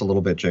address this a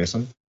little bit,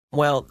 Jason.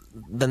 Well,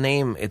 the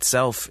name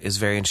itself is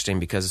very interesting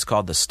because it's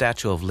called the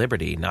Statue of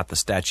Liberty, not the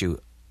Statue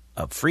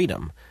of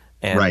Freedom.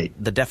 And right.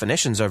 The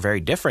definitions are very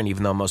different,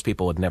 even though most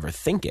people would never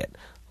think it.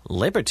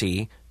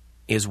 Liberty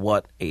is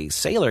what a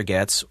sailor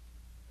gets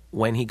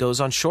when he goes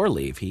on shore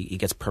leave. He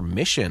gets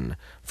permission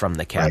from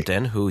the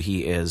captain, right, who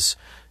he is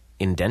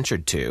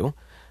indentured to,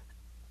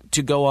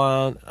 to go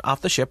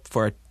off the ship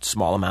for a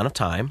small amount of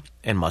time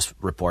and must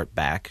report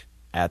back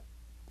at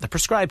the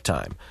prescribed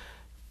time.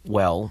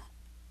 Well,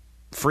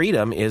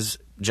 freedom is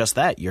just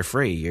that. You're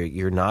free.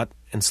 You're not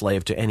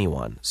enslaved to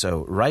anyone.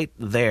 So right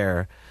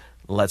there,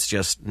 let's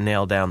just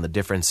nail down the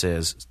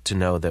differences to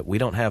know that we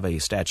don't have a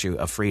Statue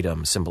of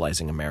Freedom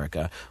symbolizing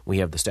America. We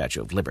have the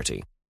Statue of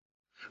Liberty.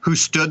 Who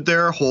stood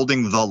there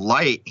holding the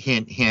light,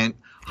 hint, hint,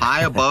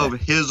 high above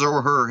his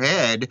or her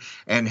head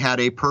and had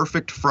a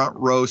perfect front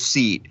row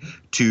seat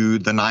to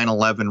the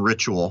 9/11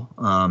 ritual.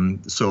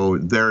 So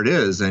there it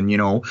is. And,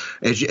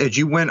 as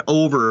you went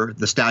over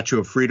the Statue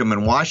of Freedom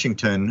in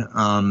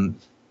Washington,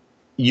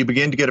 you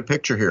begin to get a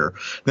picture here.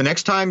 The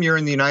next time you're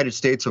in the United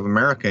States of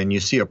America and you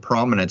see a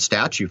prominent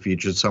statue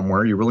featured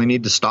somewhere, you really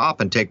need to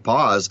stop and take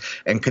pause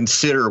and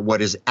consider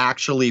what is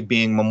actually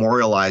being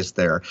memorialized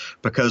there.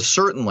 Because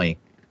certainly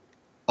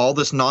all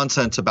this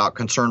nonsense about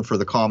concern for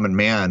the common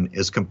man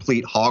is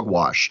complete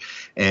hogwash.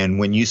 And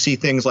when you see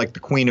things like the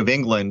Queen of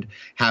England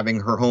having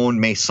her own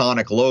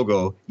Masonic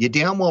logo, you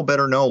damn well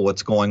better know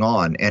what's going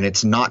on. And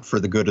it's not for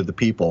the good of the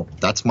people.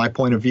 That's my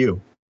point of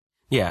view.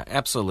 Yeah,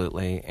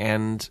 absolutely.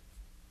 And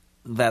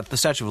that the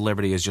Statue of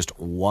Liberty is just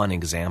one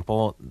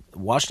example.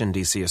 Washington,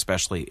 D.C.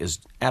 especially is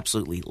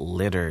absolutely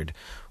littered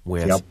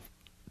with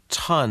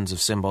tons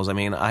of symbols. I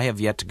mean, I have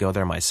yet to go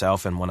there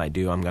myself, and when I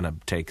do, I'm going to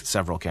take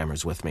several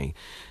cameras with me.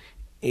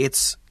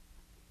 It's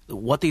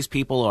what these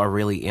people are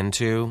really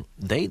into.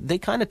 They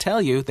kind of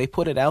tell you, they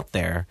put it out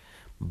there,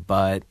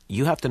 but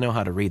you have to know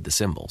how to read the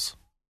symbols.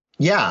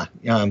 Yeah,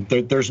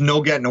 there's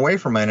no getting away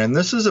from it. And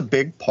this is a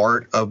big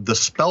part of the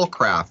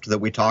spellcraft that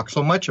we talk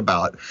so much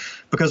about.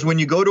 Because when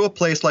you go to a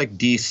place like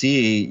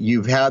D.C.,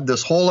 you've had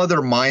this whole other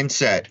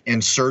mindset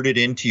inserted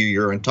into you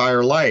your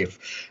entire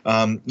life.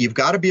 You've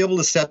got to be able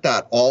to set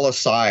that all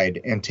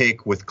aside and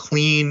take with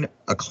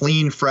a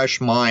clean, fresh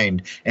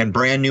mind and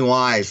brand new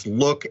eyes,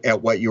 look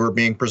at what you are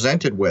being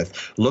presented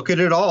with. Look at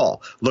it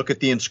all. Look at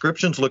the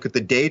inscriptions, look at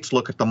the dates,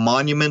 look at the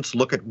monuments,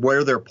 look at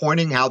where they're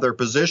pointing, how they're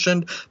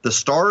positioned, the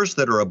stars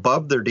that are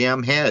above their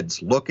damn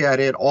heads. Look at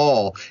it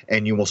all,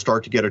 and you will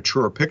start to get a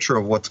truer picture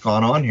of what's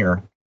gone on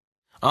here.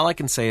 All I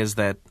can say is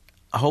that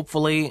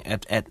hopefully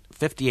at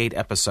 58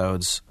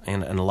 episodes,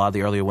 and a lot of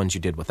the earlier ones you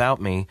did without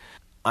me,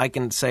 I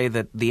can say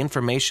that the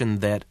information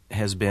that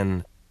has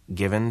been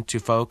given to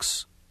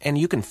folks, and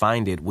you can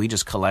find it, we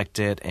just collect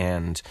it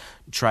and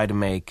try to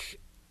make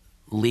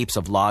leaps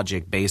of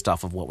logic based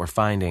off of what we're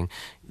finding.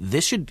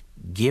 This should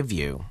give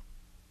you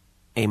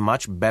a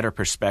much better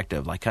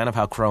perspective, like kind of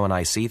how Crow and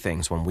I see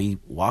things. When we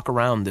walk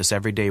around this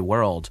everyday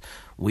world,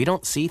 we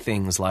don't see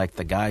things like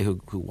the guy who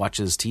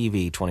watches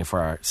TV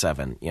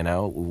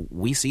 24/7,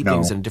 We see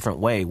things in a different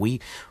way.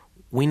 We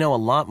know a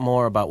lot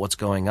more about what's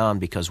going on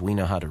because we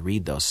know how to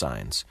read those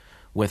signs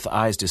with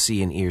eyes to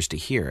see and ears to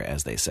hear,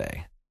 as they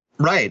say.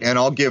 Right, and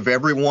I'll give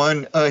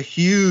everyone a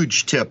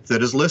huge tip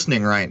that is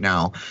listening right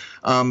now.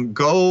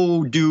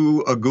 Go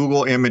do a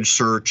Google image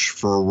search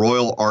for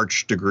Royal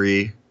Arch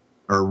degree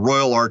or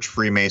Royal Arch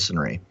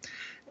Freemasonry.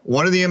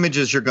 One of the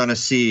images you're going to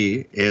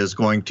see is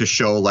going to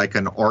show like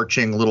an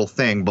arching little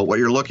thing, but what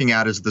you're looking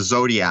at is the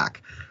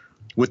zodiac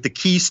with the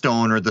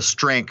keystone or the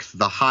strength,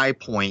 the high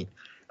point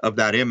of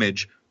that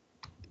image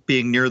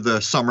being near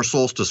the summer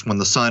solstice when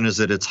the sun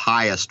is at its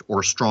highest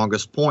or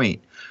strongest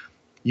point.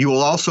 You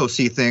will also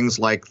see things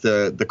like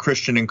the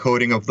Christian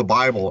encoding of the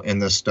Bible in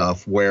this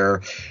stuff,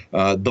 where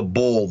the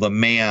bull, the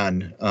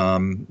man,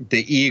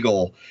 the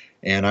eagle,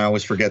 and I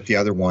always forget the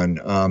other one,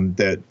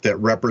 that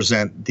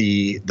represent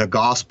the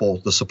gospel,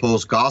 the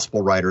supposed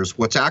gospel writers.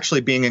 What's actually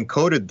being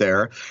encoded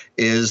there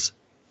is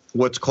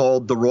what's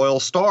called the royal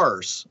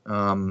stars.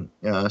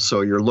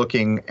 So you're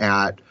looking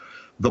at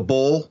the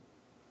bull.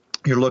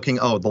 You're looking,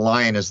 the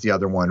lion is the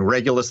other one,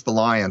 Regulus the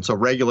lion. So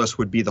Regulus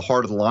would be the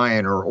heart of the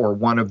lion or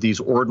one of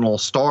these ordinal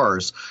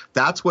stars.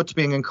 That's what's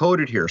being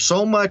encoded here.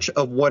 So much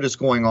of what is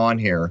going on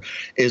here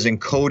is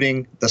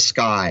encoding the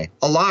sky,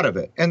 a lot of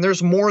it. And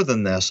there's more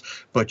than this,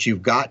 but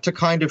you've got to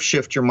kind of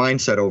shift your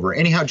mindset over.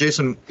 Anyhow,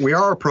 Jason, we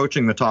are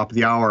approaching the top of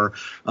the hour.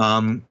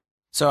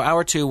 So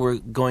hour two, we're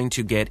going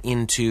to get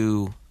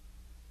into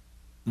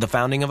the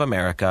founding of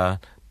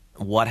America,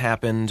 what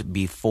happened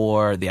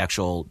before the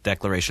actual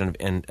Declaration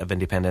of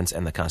Independence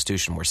and the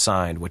Constitution were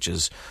signed, which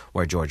is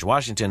where George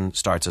Washington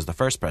starts as the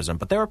first president.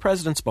 But there were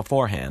presidents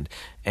beforehand,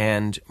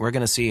 and we're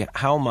going to see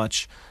how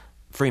much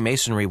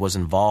Freemasonry was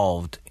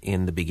involved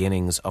in the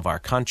beginnings of our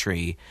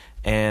country,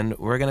 and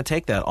we're going to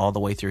take that all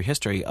the way through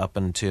history up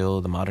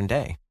until the modern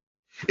day.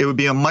 It would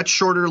be a much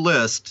shorter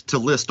list to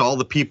list all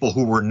the people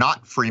who were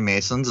not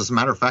Freemasons. As a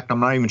matter of fact, I'm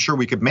not even sure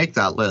we could make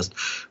that list.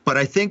 But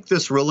I think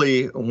this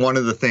really, one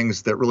of the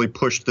things that really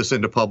pushed this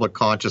into public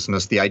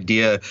consciousness, the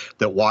idea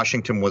that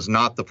Washington was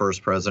not the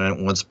first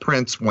president, once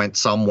Prince went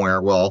somewhere,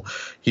 well,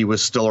 he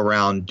was still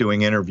around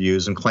doing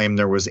interviews and claimed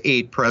there was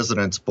 8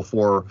 presidents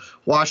before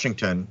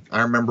Washington.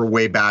 I remember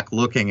way back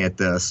looking at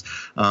this.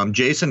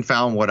 Jason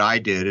found what I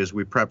did as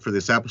we prepped for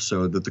this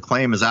episode, that the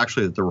claim is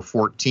actually that there were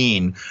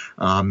 14,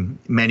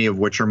 many of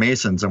which which are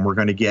Masons, and we're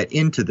going to get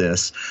into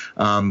this.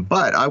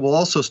 But I will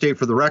also state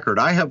for the record,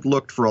 I have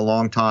looked for a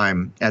long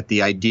time at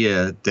the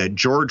idea that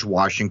George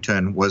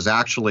Washington was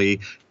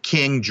actually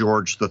King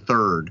George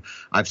III.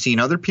 I've seen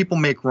other people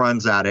make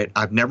runs at it.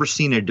 I've never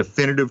seen a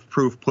definitive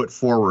proof put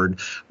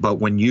forward. But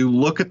when you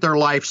look at their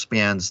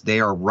lifespans, they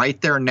are right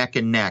there neck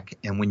and neck.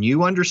 And when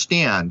you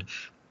understand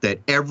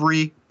that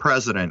every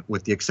president,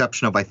 with the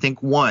exception of, I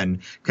think,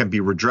 one, can be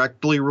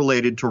directly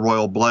related to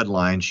royal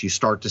bloodlines, you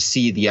start to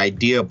see the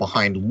idea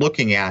behind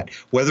looking at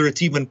whether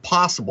it's even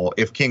possible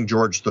if King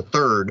George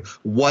III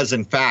was,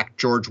 in fact,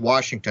 George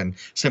Washington,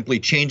 simply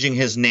changing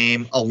his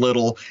name a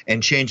little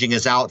and changing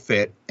his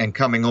outfit and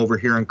coming over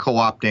here and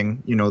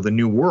co-opting, the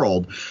new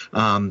world.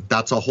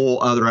 That's a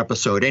whole other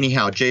episode.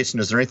 Anyhow, Jason,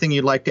 is there anything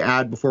you'd like to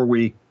add before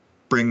we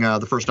bring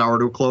the first hour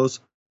to a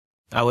close?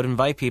 I would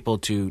invite people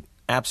to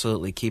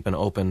absolutely keep an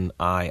open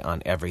eye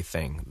on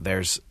everything.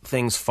 There's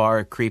things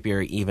far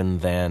creepier even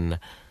than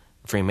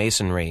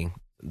Freemasonry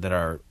that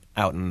are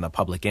out in the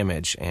public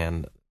image.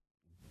 And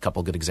a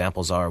couple good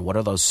examples are, what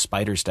are those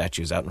spider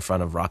statues out in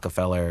front of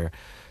Rockefeller,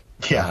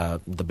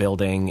 the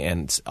building,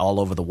 and all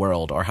over the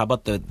world? Or how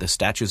about the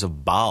statues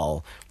of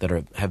Baal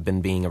that have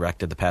been being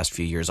erected the past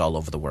few years all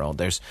over the world?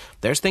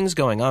 There's things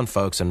going on,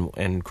 folks,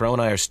 and Crow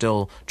and I are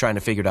still trying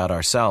to figure it out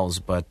ourselves,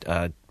 but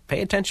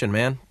pay attention,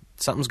 man.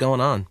 Something's going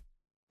on.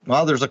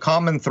 Well, there's a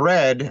common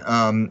thread.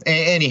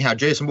 Anyhow,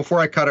 Jason, before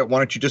I cut it, why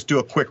don't you just do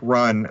a quick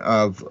run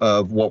of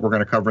what we're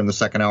going to cover in the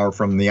second hour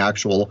from the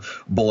actual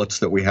bullets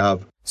that we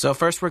have? So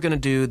first we're going to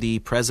do the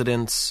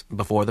presidents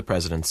before the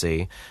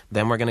presidency.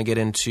 Then we're going to get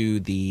into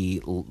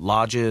the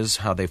lodges,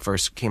 how they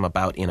first came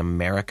about in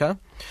America,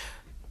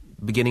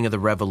 beginning of the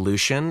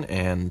Revolution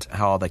and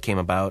how all that came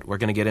about. We're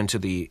going to get into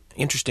the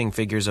interesting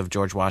figures of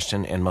George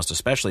Washington and most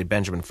especially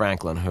Benjamin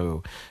Franklin,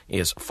 who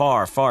is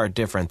far, far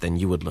different than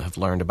you would have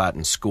learned about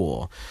in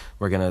school.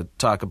 We're going to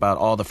talk about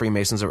all the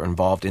Freemasons that were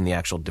involved in the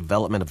actual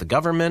development of the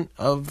government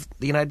of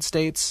the United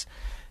States.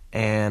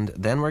 And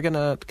then we're going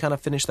to kind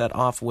of finish that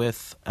off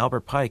with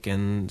Albert Pike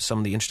and some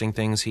of the interesting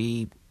things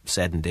he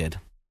said and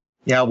did.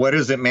 Yeah, what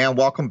is it, man?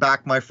 Welcome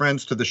back, my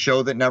friends, to the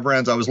show that never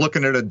ends. I was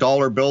looking at a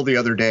dollar bill the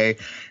other day,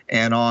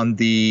 and on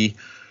the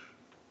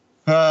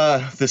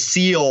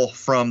seal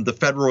from the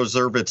Federal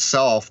Reserve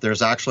itself,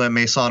 there's actually a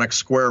Masonic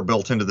square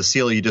built into the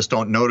seal. You just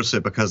don't notice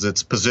it because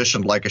it's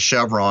positioned like a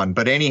chevron.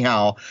 But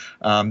anyhow,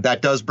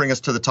 that does bring us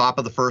to the top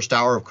of the first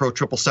hour of Crow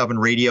 777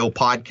 Radio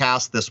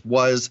podcast. This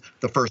was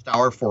the first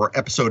hour for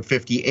episode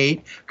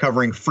 58,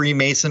 covering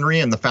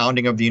Freemasonry and the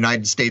founding of the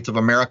United States of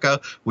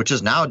America, which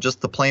is now just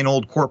the plain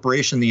old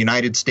corporation, the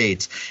United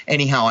States.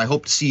 Anyhow, I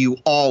hope to see you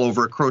all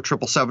over at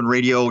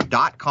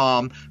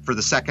crow777radio.com for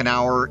the second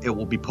hour. It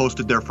will be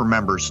posted there for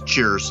members.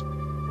 Cheers.